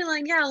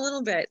storyline? Yeah, a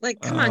little bit.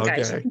 Like, come on,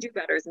 guys, you can do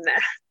better than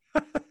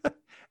that.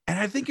 And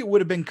I think it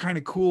would have been kind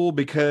of cool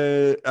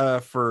because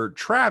for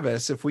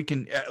Travis, if we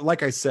can,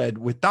 like I said,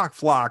 with Doc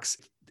Phlox,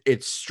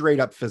 it's straight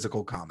up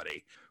physical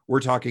comedy.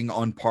 We're talking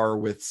on par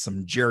with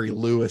some Jerry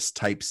Lewis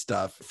type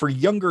stuff. For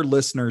younger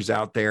listeners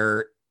out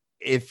there,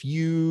 if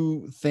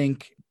you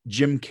think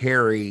Jim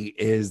Carrey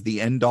is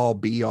the end all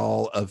be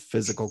all of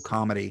physical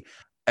comedy,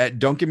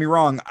 don't get me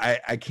wrong.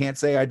 I can't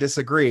say I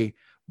disagree,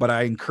 but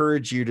I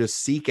encourage you to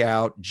seek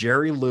out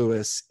Jerry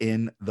Lewis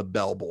in The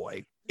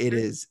Bellboy. It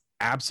is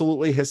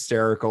absolutely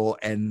hysterical.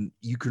 And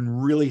you can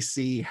really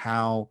see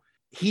how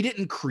he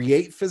didn't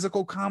create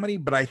physical comedy,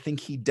 but I think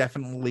he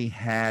definitely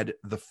had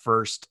the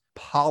first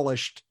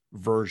polished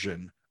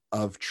version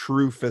of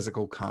true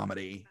physical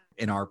comedy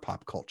in our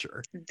pop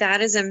culture.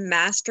 That is a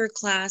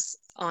masterclass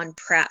on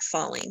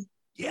pratfalling.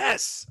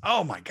 Yes.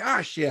 Oh my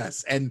gosh.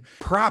 Yes. And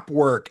prop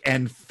work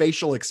and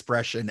facial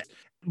expression.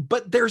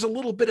 But there's a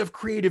little bit of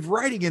creative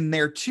writing in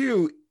there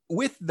too.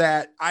 With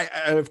that, I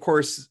of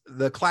course,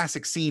 the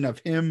classic scene of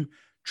him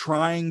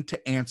trying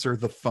to answer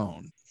the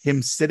phone,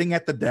 him sitting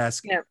at the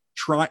desk,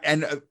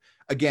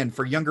 again,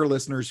 for younger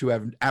listeners who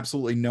have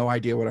absolutely no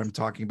idea what I'm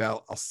talking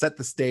about, I'll set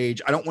the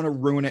stage. I don't want to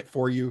ruin it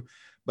for you,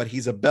 but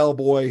he's a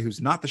bellboy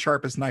who's not the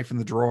sharpest knife in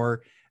the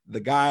drawer.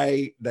 The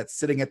guy that's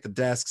sitting at the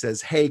desk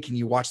says, "Hey, can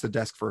you watch the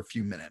desk for a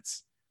few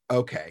minutes?"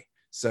 Okay.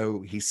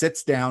 So he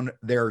sits down.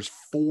 There's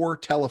 4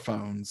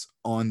 telephones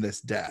on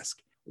this desk.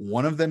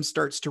 One of them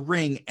starts to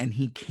ring and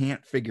he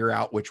can't figure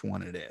out which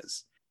one it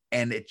is.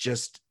 And it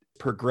just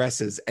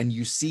progresses. And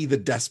you see the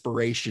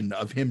desperation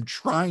of him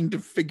trying to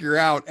figure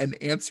out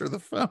and answer the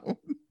phone.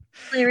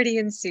 Clarity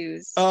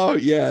ensues. Oh,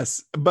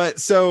 yes. But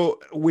so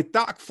with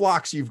Doc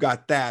Phlox, you've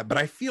got that. But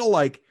I feel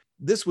like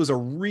this was a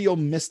real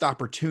missed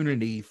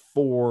opportunity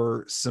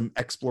for some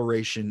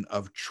exploration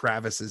of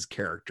Travis's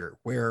character,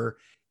 where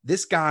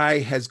this guy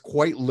has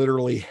quite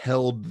literally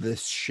held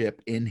this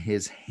ship in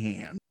his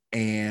hand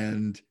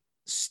and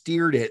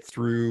steered it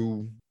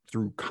through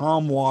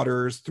calm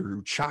waters,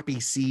 through choppy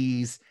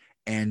seas,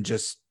 and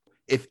just,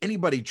 if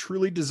anybody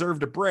truly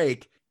deserved a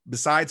break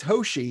besides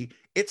Hoshi,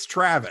 it's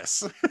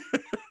Travis.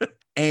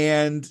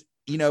 And,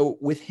 you know,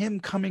 with him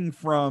coming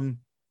from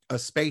a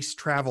space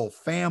travel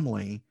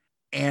family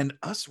and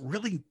us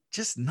really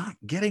just not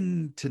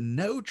getting to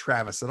know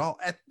Travis at all,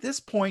 at this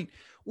point,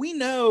 we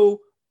know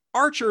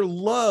Archer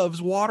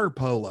loves water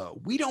polo.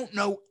 We don't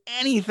know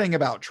anything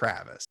about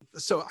Travis.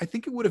 So I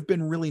think it would have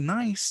been really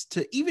nice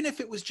to, even if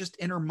it was just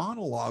inner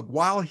monologue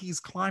while he's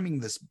climbing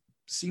this,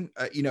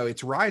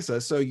 it's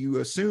Risa. So you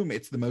assume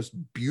it's the most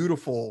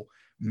beautiful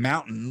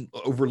mountain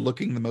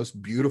overlooking the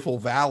most beautiful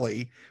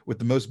valley with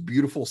the most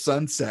beautiful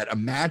sunset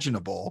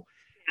imaginable.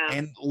 Yeah.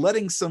 And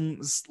letting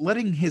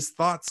his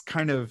thoughts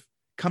kind of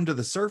come to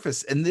the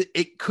surface. And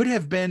it could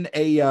have been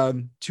a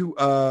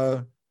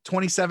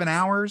 27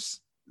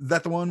 hours. Is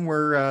that the one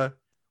where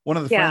one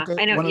of the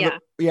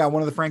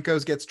one of the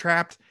Francos gets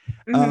trapped?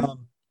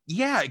 Mm-hmm.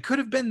 It could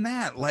have been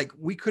that. Like,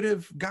 we could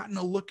have gotten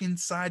a look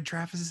inside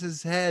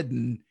Travis's head,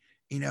 and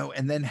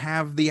and then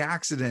have the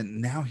accident.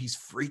 And now he's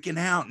freaking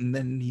out, and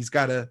then he's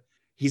got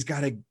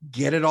to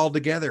get it all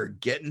together,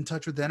 get in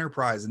touch with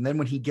Enterprise, and then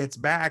when he gets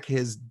back,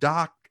 his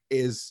dock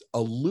is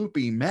a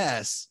loopy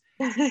mess.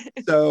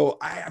 So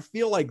I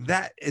feel like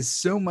that is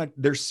so much.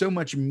 There's so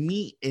much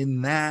meat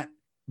in that,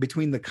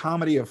 between the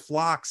comedy of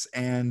Phlox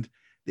and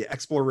the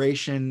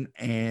exploration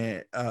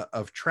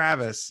of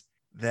Travis,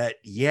 that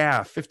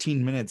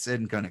 15 minutes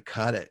isn't going to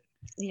cut it.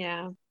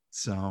 Yeah.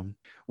 So,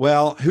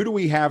 well, who do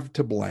we have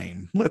to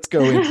blame? Let's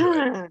go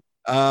into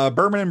it.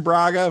 Berman and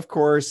Braga, of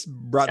course,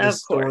 brought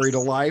this story to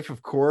life.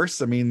 Of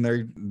course, I mean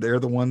they're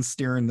the ones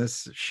steering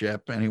this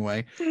ship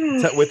anyway.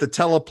 With the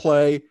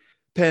teleplay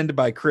penned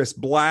by Chris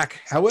Black.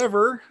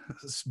 However,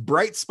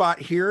 bright spot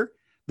here: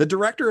 the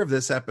director of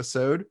this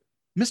episode,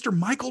 Mr.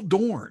 Michael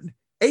Dorn,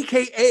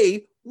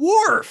 aka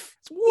Worf.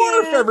 It's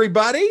Worf,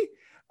 everybody.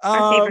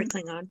 Our favorite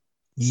Klingon.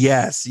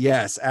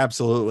 Yes,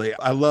 absolutely.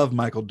 I love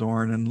Michael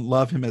Dorn and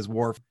love him as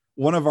Worf.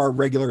 One of our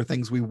regular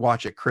things we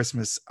watch at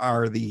Christmas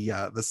are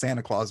the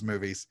Santa Claus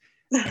movies,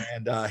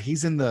 and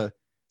he's in the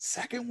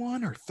second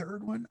one or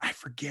third one. I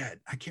forget.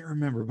 I can't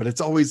remember, but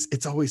it's always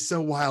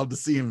so wild to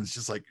see him. It's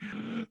just like,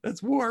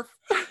 that's Worf.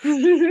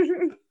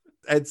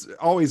 It's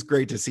always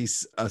great to see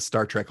a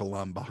Star Trek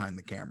alum behind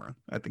the camera.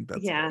 I think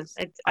that's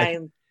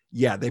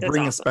they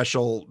bring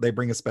awesome. They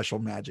bring a special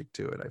magic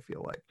to it, I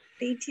feel like.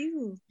 They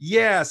do.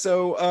 Yeah,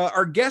 so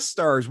our guest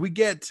stars, we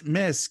get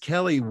Miss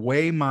Kelly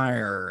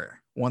Waymire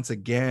once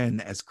again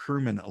as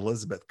crewman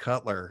Elizabeth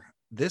Cutler.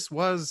 This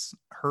was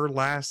her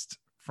last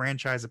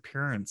franchise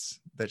appearance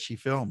that she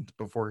filmed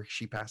before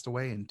she passed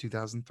away in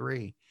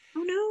 2003.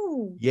 Oh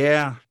no.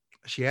 Yeah.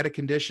 She had a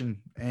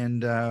condition,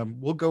 and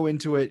we'll go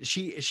into it.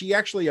 She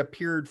actually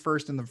appeared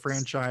first in the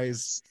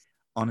franchise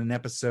on an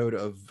episode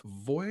of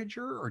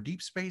Voyager or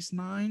Deep Space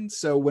Nine.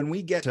 So when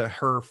we get to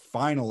her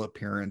final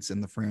appearance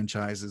in the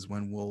franchise is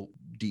when we'll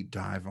deep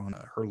dive on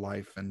her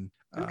life and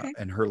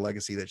her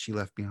legacy that she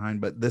left behind.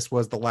 But this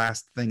was the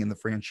last thing in the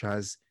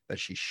franchise that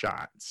she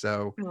shot.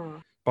 So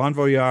bon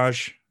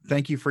voyage.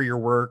 Thank you for your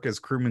work as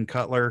Crewman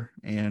Cutler.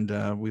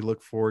 And we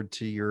look forward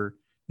to your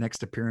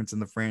next appearance in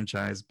the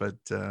franchise. But,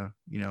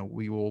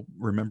 we will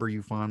remember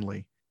you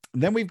fondly.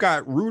 And then we've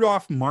got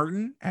Rudolph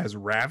Martin as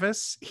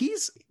Ravis.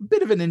 He's a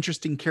bit of an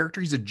interesting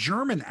character. He's a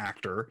German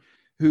actor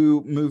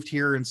who moved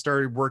here and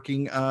started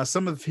working.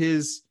 Some of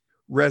his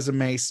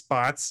resume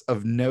spots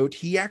of note,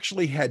 he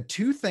actually had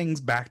 2 things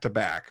back to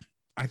back.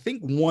 I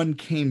think one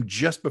came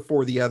just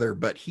before the other,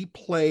 but he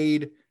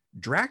played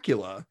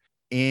Dracula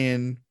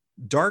in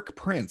Dark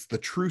Prince, the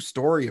true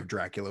story of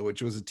Dracula,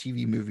 which was a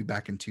TV movie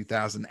back in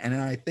 2000. And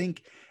I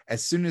think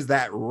as soon as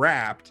that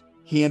wrapped,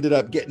 he ended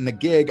up getting a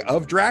gig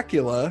of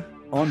Dracula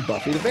on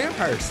Buffy the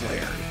Vampire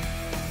Slayer.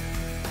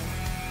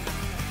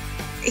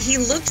 He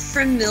looked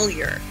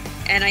familiar.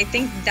 And I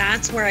think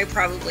that's where I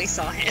probably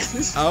saw him.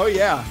 Oh,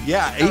 yeah.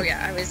 Yeah.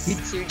 I was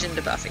huge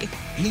into Buffy.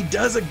 He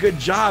does a good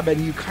job. And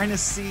you kind of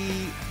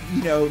see,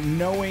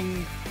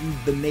 knowing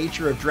the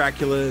nature of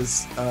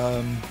Dracula's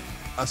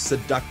a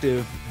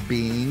seductive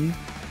being.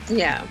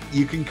 Yeah.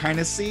 You can kind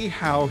of see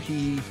how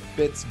he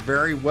fits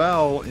very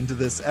well into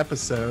this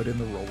episode in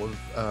the role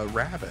of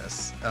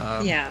Ravis.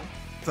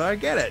 So I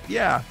get it.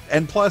 Yeah.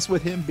 And plus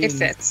with him being... It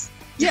fits.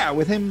 Yeah.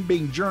 With him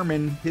being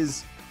German,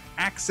 his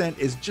accent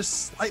is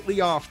just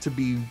slightly off to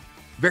be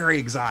very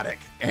exotic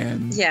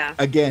and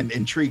again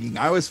intriguing.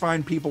 I always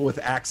find people with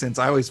accents,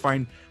 I always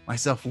find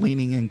myself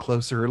leaning in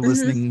closer,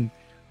 listening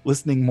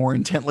more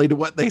intently to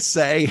what they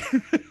say.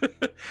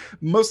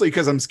 Mostly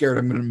because I'm scared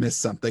I'm going to miss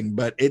something,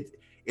 but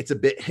it's a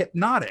bit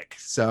hypnotic.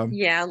 So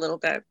yeah, a little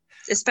bit,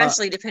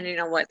 especially depending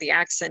on what the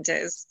accent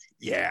is.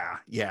 Yeah,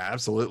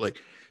 absolutely.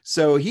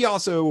 So he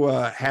also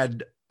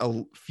had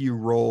a few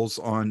roles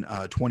on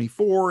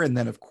 24, and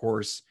then of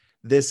course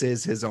this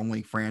is his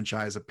only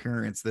franchise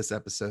appearance, this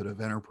episode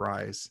of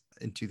Enterprise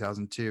in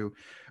 2002.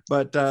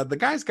 But the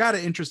guy's got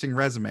an interesting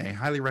resume.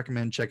 Highly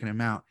recommend checking him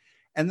out.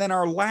 And then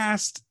our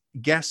last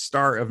guest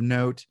star of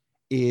note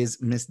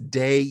is Miss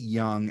Day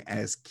Young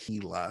as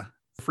Keela,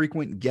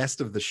 frequent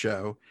guest of the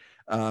show.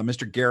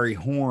 Mr. Gary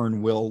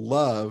Horn will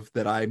love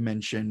that I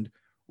mentioned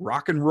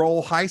Rock and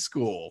Roll High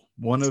School,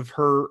 one of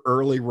her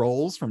early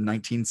roles from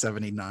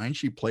 1979.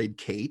 She played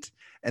Kate.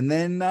 And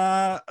then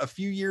a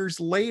few years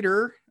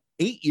later,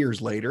 8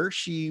 years later,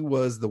 she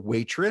was the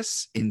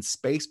waitress in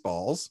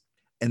Spaceballs.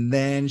 And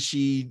then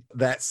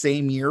that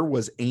same year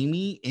was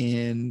Amy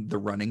in The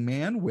Running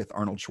Man with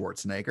Arnold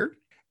Schwarzenegger.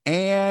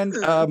 And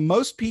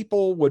most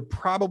people would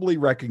probably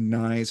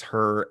recognize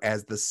her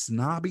as the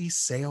snobby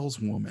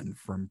saleswoman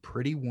from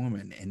Pretty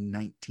Woman in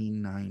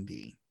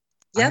 1990.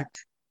 Yep.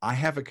 I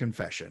have a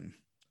confession.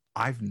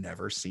 I've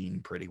never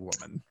seen Pretty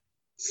Woman.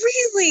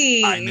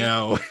 Really? I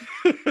know.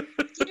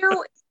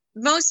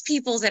 Most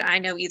people that I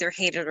know either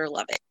hate it or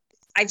love it.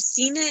 I've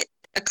seen it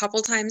a couple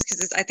times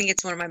because I think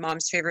it's one of my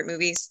mom's favorite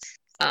movies.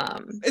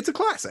 It's a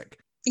classic.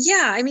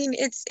 Yeah, I mean,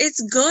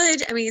 it's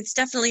good. I mean, it's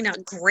definitely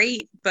not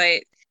great,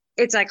 but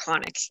it's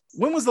iconic.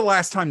 When was the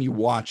last time you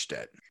watched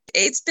it?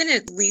 It's been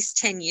at least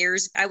 10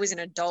 years. I was an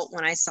adult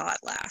when I saw it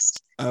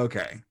last.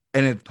 Okay.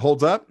 And it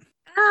holds up?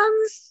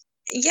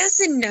 Yes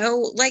and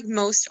no. Like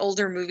most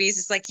older movies,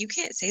 it's like, you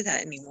can't say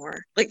that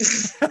anymore. Like,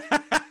 it's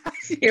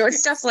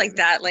stuff like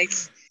that. Like,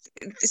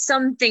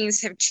 some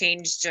things have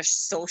changed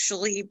just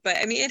socially, but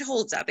I mean, it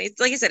holds up. It's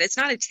like I said, it's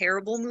not a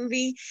terrible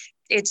movie.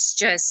 It's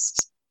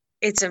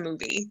a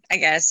movie, I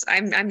guess.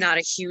 I'm not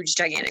a huge,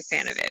 gigantic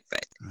fan of it,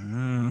 but.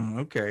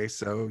 Okay.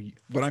 So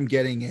what I'm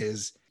getting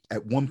is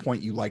at one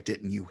point you liked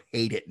it and you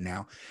hate it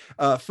now.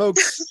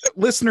 Folks,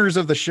 listeners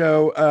of the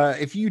show,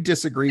 if you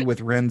disagree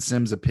with Ren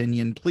Sim's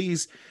opinion,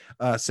 please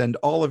send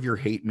all of your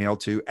hate mail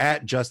to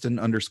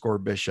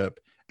 @Justin_Bishop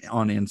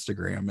on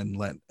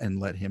Instagram and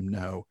let him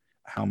know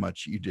how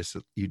much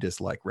you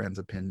dislike Ren's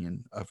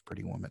opinion of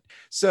Pretty Woman.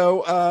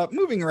 So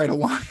moving right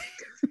along.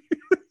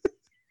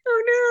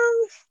 Oh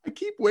no. I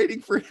keep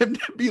waiting for him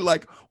to be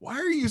like, why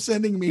are you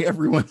sending me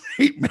everyone's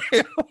hate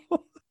mail?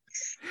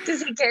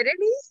 Does he get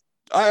any?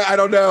 I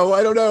don't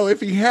know.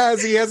 If he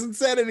hasn't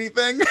said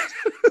anything.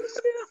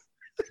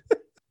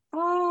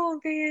 Oh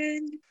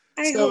man.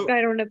 I hope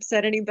I don't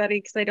upset anybody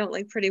because I don't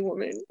like Pretty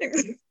Woman.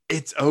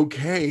 It's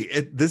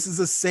okay. This is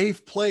a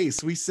safe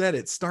place. We said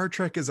it. Star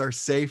Trek is our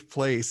safe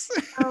place.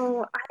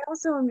 Oh, I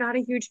also am not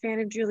a huge fan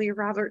of Julia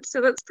Roberts,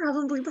 so that's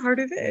probably part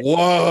of it.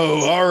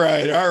 Whoa. All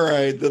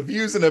right. The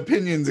views and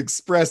opinions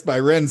expressed by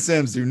Ren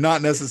Sims do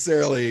not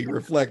necessarily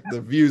reflect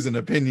the views and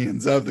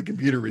opinions of the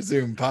Computer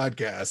Resume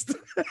podcast.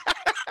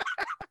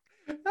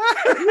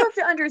 You have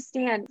to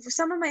understand,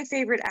 some of my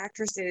favorite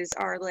actresses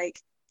are like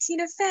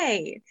Tina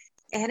Fey,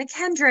 Anna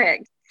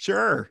Kendrick.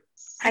 Sure.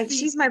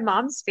 She's my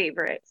mom's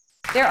favorite.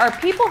 There are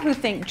people who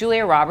think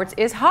Julia Roberts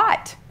is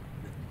hot.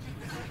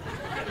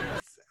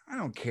 I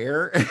don't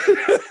care.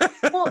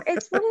 Well,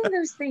 it's one of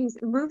those things,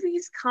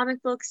 movies,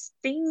 comic books,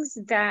 things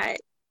that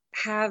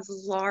have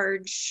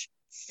large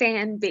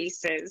fan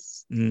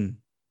bases.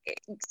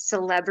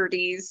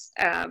 celebrities.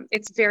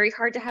 It's very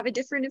hard to have a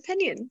different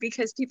opinion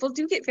because people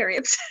do get very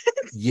upset.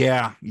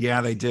 Yeah,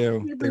 they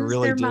do. They They lose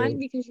really their do. mind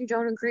because you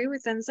don't agree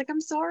with them. It's like,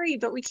 I'm sorry,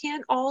 but we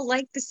can't all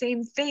like the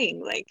same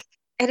thing. Like,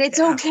 and it's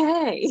Yeah.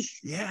 okay.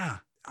 Yeah.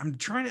 I'm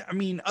trying to, I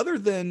mean, other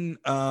than,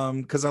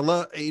 because I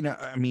love,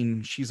 I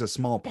mean, she's a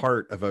small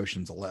part of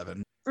Ocean's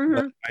 11.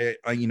 But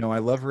I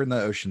love her in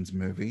the Ocean's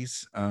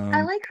movies.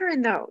 I like her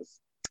in those,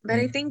 but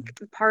I think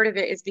part of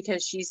it is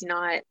because she's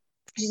not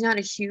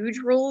a huge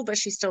role, but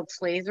she still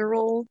plays a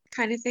role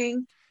kind of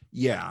thing.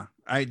 Yeah,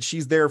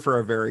 she's there for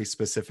a very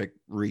specific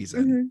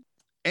reason.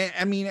 And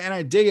I mean, and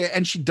I dig it,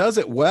 and she does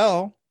it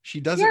well. She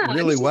does it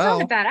really she's well.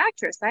 Not a bad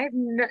actress. I have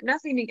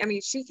nothing to, I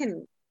mean, she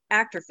can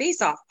act her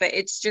face off, but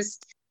it's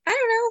just, I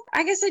don't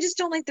know. I guess I just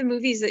don't like the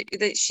movies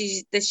that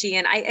she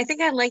in. I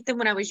think I liked them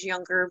when I was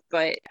younger,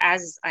 but I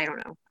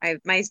don't know.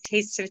 My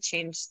tastes have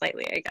changed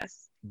slightly, I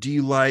guess. Do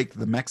you like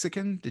The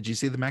Mexican? Did you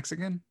see The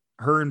Mexican?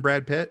 Her and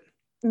Brad Pitt?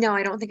 No,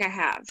 I don't think I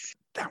have.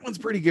 That one's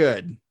pretty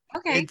good.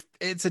 Okay.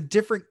 It's a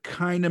different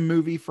kind of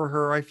movie for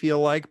her, I feel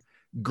like.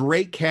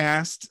 Great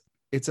cast.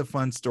 It's a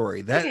fun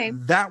story.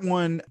 That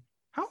one,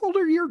 how old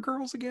are your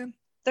girls again?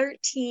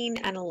 13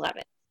 and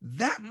 11.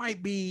 That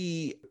might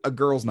be a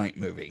girls' night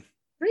movie.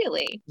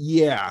 Really?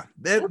 Yeah.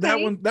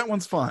 That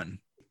one's fun.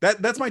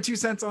 That's my 2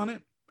 cents on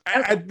it.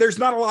 Okay. There's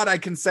not a lot I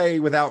can say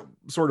without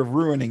sort of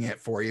ruining it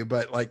for you,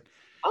 but like,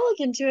 I'll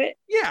look into it.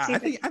 Yeah, I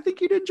think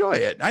you'd enjoy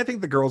it. I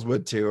think the girls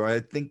would too. I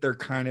think they're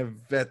kind of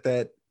at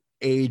that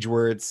age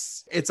where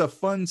it's a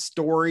fun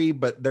story,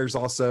 but there's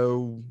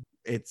also,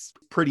 it's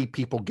pretty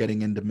people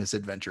getting into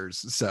misadventures.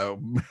 So,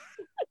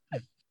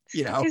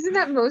 isn't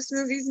that most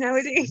movies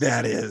nowadays?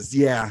 That is.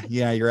 Yeah,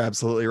 you're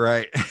absolutely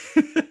right.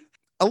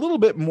 A little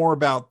bit more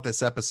about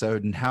this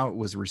episode and how it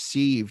was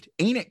received.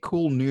 Ain't It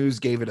Cool News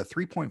gave it a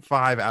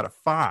 3.5 out of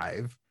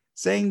 5,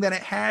 saying that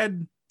it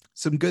had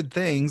some good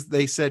things.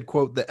 They said,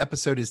 quote, the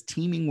episode is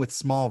teeming with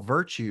small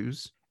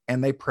virtues,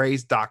 and they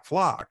praised Doc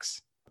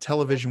Phlox.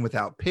 Television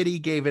Without Pity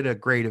gave it a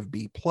grade of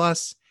B+.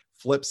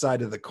 Flip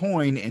side of the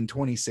coin, in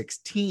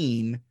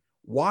 2016,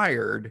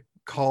 Wired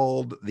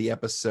called the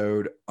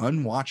episode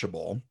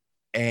unwatchable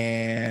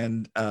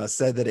and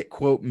said that it,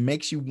 quote,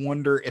 makes you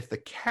wonder if the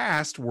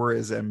cast were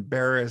as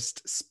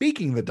embarrassed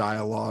speaking the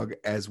dialogue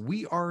as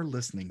we are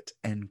listening to,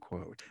 end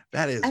quote.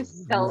 That is I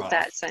felt rough.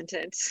 that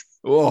sentence.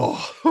 Oh.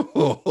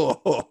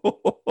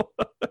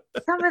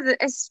 Some of the,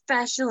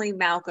 especially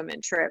Malcolm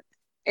and Trip,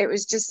 it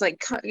was just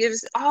like,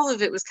 all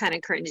of it was kind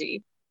of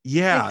cringy.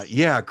 Yeah,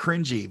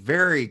 cringy,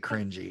 very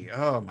cringy.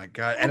 Oh my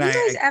God. Have you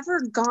guys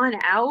ever gone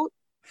out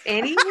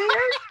anywhere?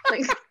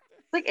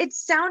 Like it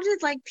sounded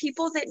like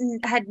people that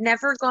had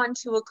never gone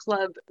to a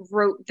club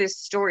wrote this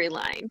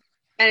storyline,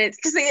 and it's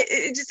because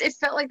it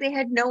felt like they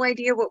had no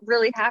idea what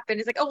really happened.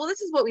 It's like, oh well,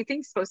 this is what we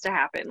think is supposed to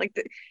happen. Like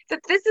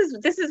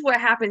this is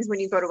what happens when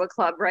you go to a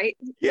club, right?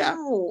 Yeah.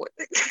 No.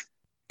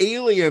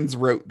 Aliens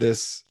wrote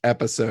this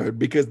episode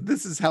because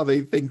this is how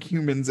they think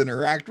humans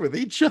interact with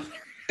each other.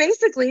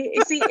 Basically,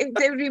 see,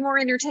 they would be more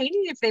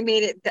entertaining if they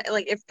made it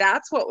like if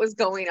that's what was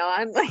going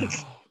on. Like.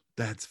 Oh,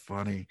 that's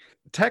funny.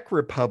 Tech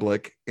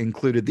Republic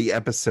included the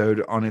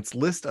episode on its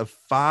list of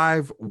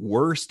 5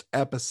 worst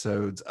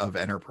episodes of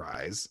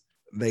Enterprise.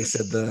 They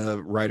said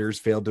the writers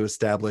failed to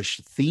establish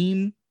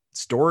theme,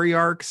 story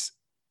arcs,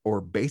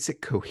 or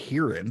basic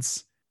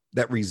coherence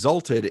that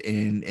resulted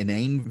in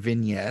inane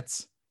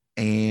vignettes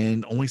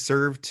and only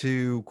served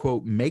to,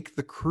 quote, make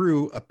the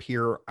crew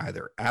appear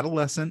either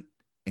adolescent,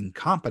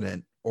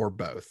 incompetent, or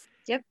both.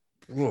 Yep.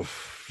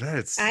 Oof,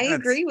 I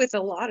agree with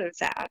a lot of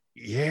that.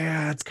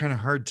 Yeah, it's kind of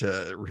hard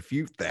to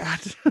refute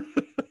that.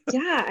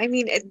 Yeah, I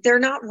mean, they're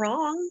not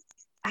wrong.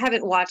 I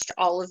haven't watched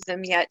all of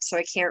them yet, so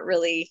I can't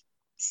really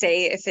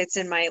say if it's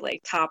in my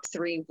like top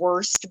 3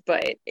 worst,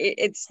 but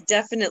it's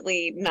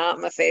definitely not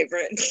my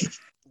favorite.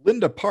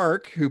 Linda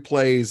Park, who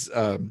plays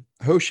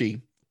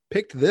Hoshi,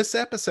 picked this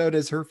episode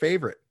as her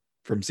favorite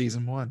from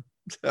season 1.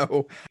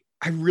 So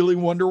I really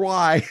wonder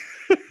why.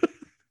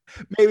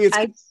 Maybe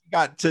it's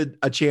got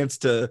a chance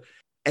to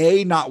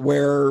not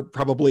wear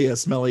probably a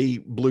smelly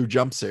blue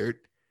jumpsuit.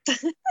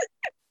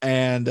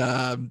 And,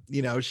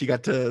 she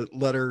got to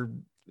let her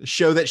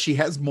show that she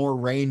has more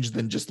range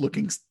than just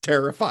looking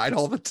terrified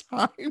all the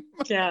time.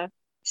 Yeah.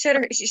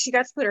 She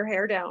got to put her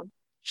hair down.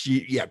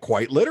 She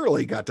quite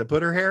literally got to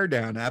put her hair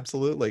down.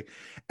 Absolutely.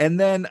 And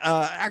then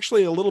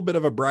actually a little bit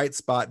of a bright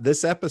spot.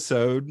 This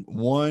episode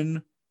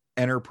won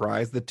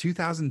Enterprise the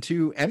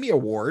 2002 Emmy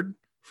Award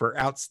for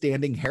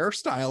outstanding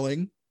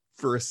hairstyling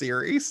for a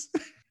series.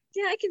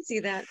 Yeah, I can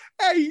see that.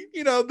 Hey,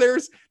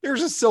 there's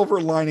a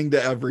silver lining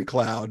to every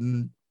cloud,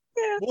 and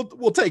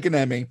we'll take an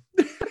Emmy.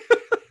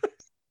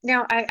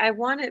 Now, I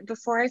want it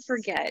before I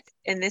forget,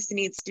 and this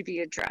needs to be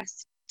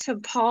addressed.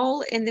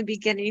 T'Pol in the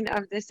beginning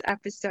of this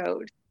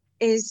episode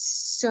is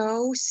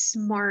so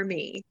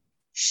smarmy.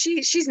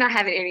 She's not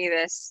having any of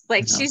this.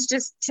 Like, no. She's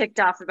just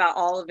ticked off about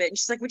all of it. And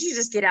she's like, would you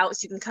just get out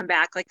so you can come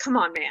back? Like, come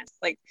on, man.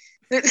 Like,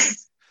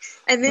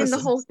 and then the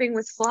whole thing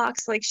with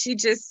Phlox, like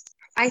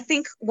I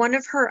think one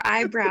of her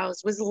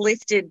eyebrows was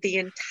lifted the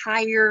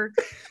entire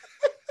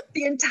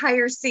the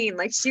entire scene.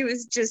 Like she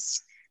was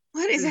just,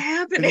 what is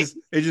happening?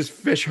 It just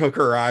fish hook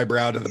her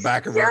eyebrow to the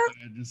back of her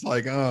head. Just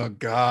like, oh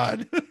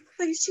God.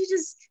 Like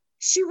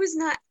she was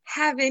not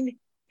having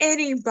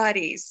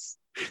anybody's.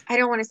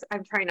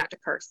 I'm trying not to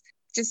curse.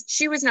 Just,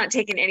 she was not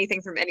taking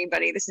anything from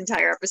anybody this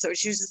entire episode.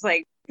 She was just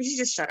like, she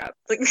just shut up.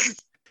 Like,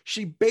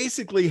 she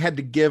basically had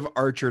to give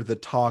Archer the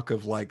talk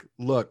of like,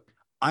 look,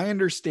 I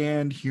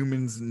understand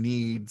humans'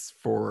 needs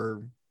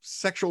for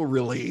sexual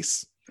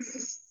release.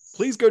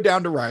 Please go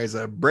down to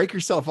Risa, break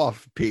yourself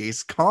off a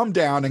piece, calm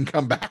down, and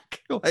come back.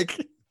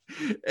 Like,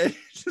 and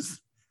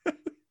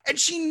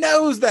she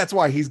knows that's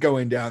why he's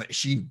going down.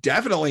 She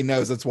definitely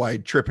knows that's why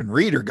Trip and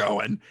Reed are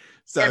going.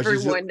 So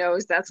everyone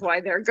knows that's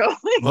why they're going.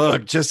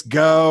 Look, just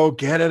go,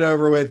 get it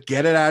over with,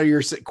 get it out of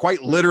your,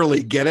 quite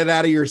literally, get it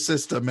out of your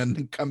system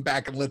and come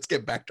back and let's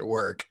get back to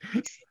work.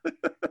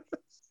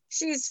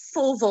 She's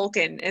full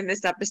Vulcan in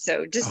this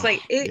episode. Just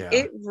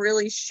it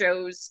really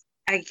shows.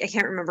 I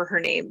can't remember her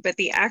name, but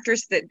the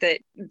actress that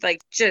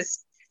like,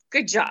 just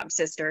good job,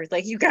 sister.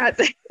 Like, you got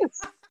this.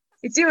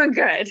 You're doing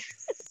good.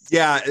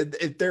 Yeah,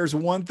 if there's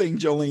one thing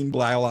Jolene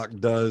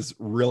Blalock does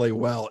really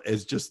well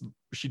is just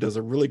she does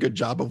a really good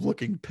job of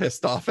looking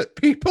pissed off at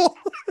people.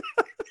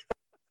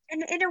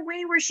 And in a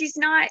way where it's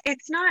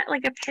not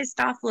like a pissed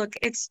off look.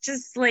 It's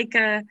just like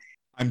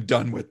I'm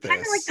done with this.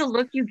 Kind of like the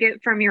look you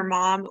get from your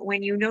mom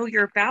when you know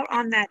you're about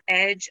on that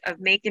edge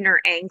of making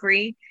her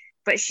angry,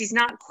 but she's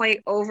not quite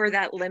over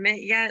that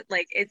limit yet.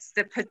 Like, it's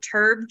the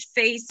perturbed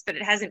face, but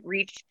it hasn't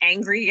reached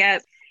angry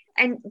yet.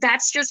 And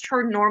that's just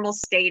her normal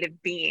state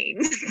of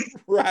being.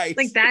 Right.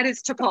 Like, that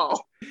is T'Pol.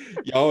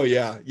 Oh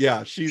yeah.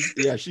 Yeah.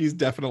 She's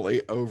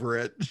definitely over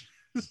it.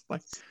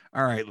 Like,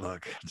 all right,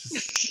 look,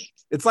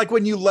 it's like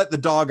when you let the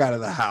dog out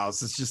of the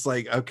house. It's just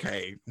like,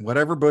 okay,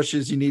 whatever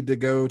bushes you need to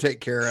go take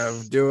care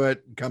of, do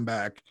it, come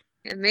back.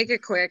 And make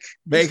it quick.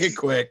 Make it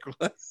quick.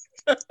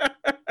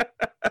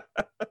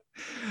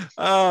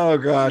 Oh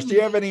gosh. Do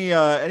you have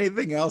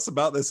anything else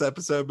about this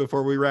episode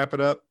before we wrap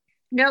it up?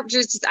 Nope,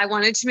 just I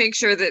wanted to make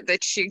sure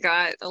that she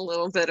got a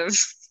little bit of,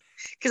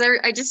 because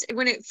I just,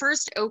 when it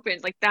first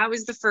opened, like, that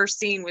was the first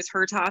scene, was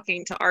her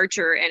talking to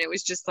Archer, and it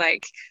was just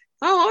like,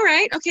 oh, all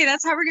right, okay,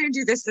 that's how we're gonna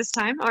do this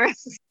time, all right.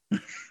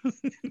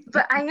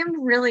 But I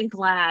am really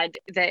glad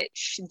that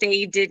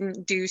they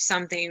didn't do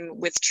something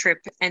with Trip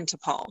and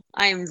T'Pol.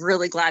 I am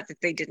really glad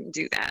that they didn't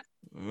do that,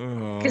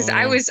 because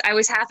I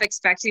was half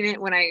expecting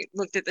it when I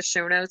looked at the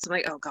show notes. I'm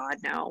like, oh God,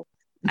 no!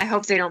 I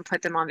hope they don't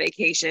put them on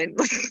vacation.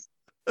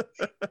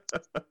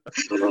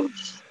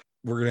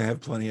 We're gonna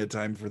have plenty of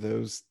time for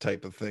those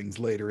type of things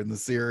later in the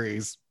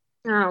series.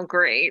 Oh,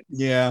 great.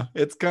 Yeah,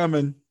 it's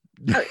coming.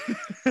 It's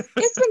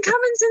been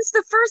coming since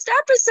the first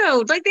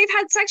episode. Like, they've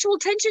had sexual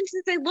tension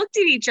since they looked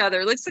at each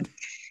other. Like,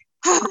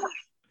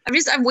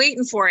 I'm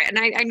waiting for it, and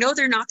I know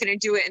they're not going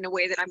to do it in a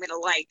way that I'm going to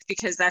like,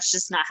 because that's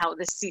just not how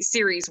this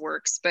series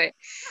works. But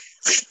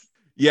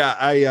yeah,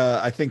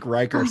 I think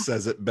Riker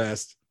says it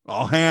best.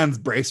 All hands,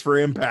 brace for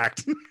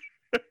impact.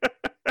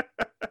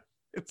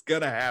 It's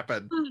gonna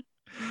happen.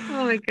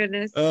 Oh my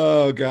goodness.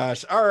 Oh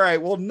gosh. All right.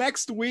 Well,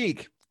 next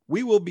week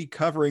we will be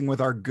covering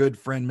with our good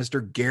friend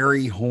Mr.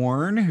 Gary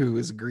Horn, who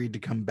has agreed to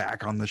come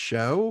back on the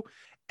show,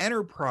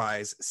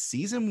 Enterprise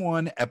Season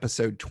 1,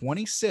 Episode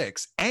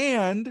 26,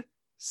 and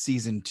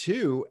Season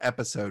 2,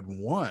 Episode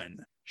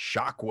 1,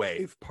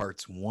 Shockwave,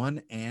 Parts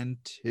 1 and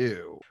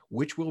 2,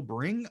 which will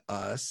bring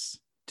us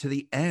to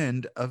the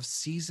end of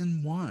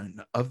Season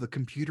 1 of the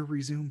Computer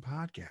Resume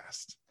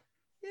podcast.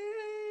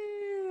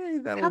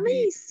 How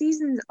many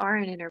seasons are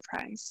in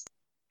Enterprise?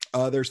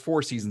 There's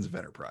 4 seasons of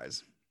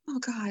Enterprise. Oh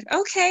God.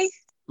 Okay.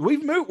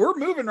 We're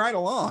moving right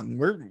along.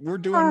 We're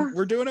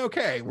doing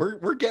okay.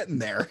 We're getting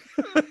there.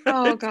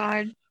 Oh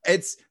God.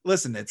 It's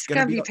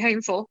gonna be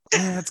painful.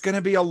 It's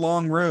gonna be a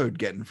long road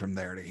getting from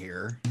there to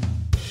here.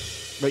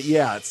 But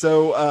yeah,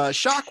 so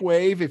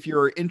Shockwave, if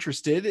you're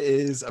interested,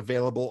 is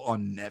available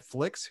on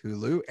Netflix,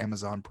 Hulu,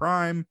 Amazon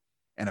Prime,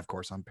 and of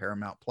course on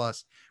Paramount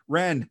Plus.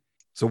 Ren,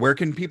 so where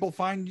can people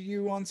find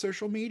you on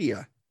social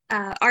media?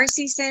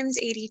 RC Sims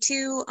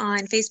 82 on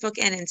Facebook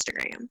and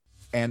Instagram.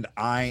 And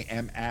I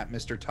am at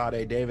Mr. Todd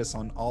A. Davis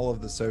on all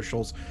of the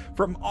socials.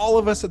 From all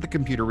of us at the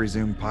Computer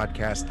Resume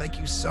podcast, thank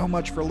you so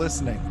much for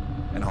listening,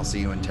 and I'll see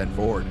you in 10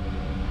 Forward.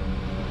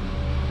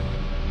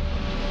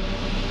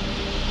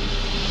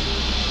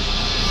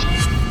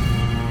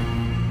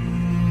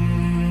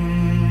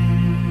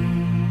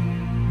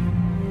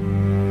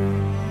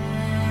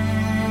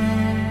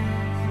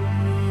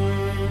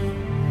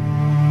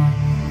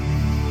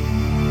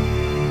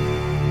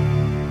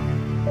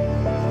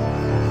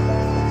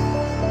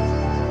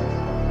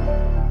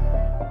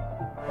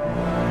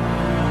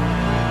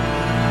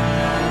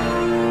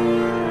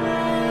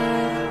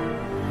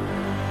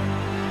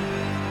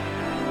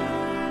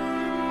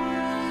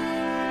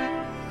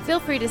 Feel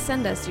free to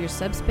send us your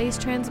subspace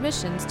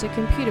transmissions to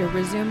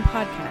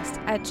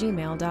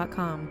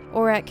computerresumepodcast@gmail.com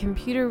or at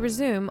Computer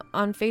Resume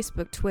on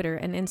Facebook, Twitter,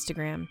 and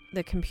Instagram.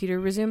 The Computer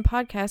Resume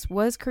podcast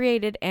was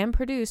created and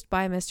produced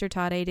by Mr.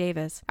 Todd A.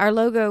 Davis. Our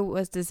logo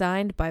was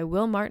designed by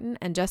Will Martin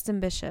and Justin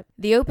Bishop.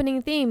 The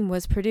opening theme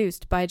was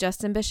produced by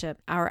Justin Bishop.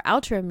 Our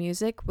outro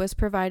music was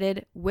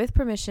provided with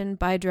permission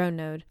by Drone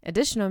Node.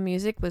 Additional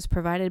music was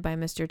provided by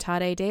Mr.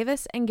 Todd A.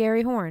 Davis and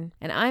Gary Horn.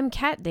 And I'm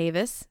Kat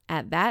Davis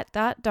at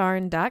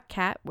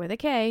that.darn.cat with a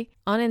K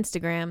on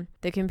Instagram.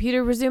 The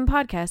Computer Resume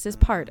podcast is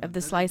part of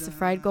the Slice of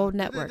Fried Gold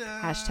Network.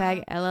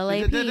 Hashtag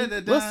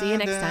LLAP. We'll see you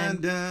next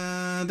time.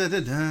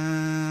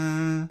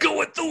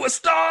 Going through a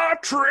Star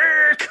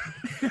Trek.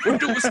 We're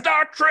doing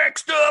Star Trek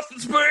stuff in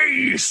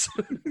space.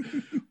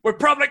 We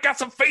probably got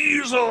some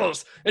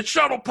phasers and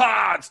shuttle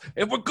pods,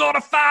 and we're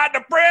gonna find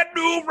a brand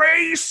new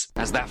race.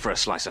 How's that for a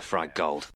slice of fried gold?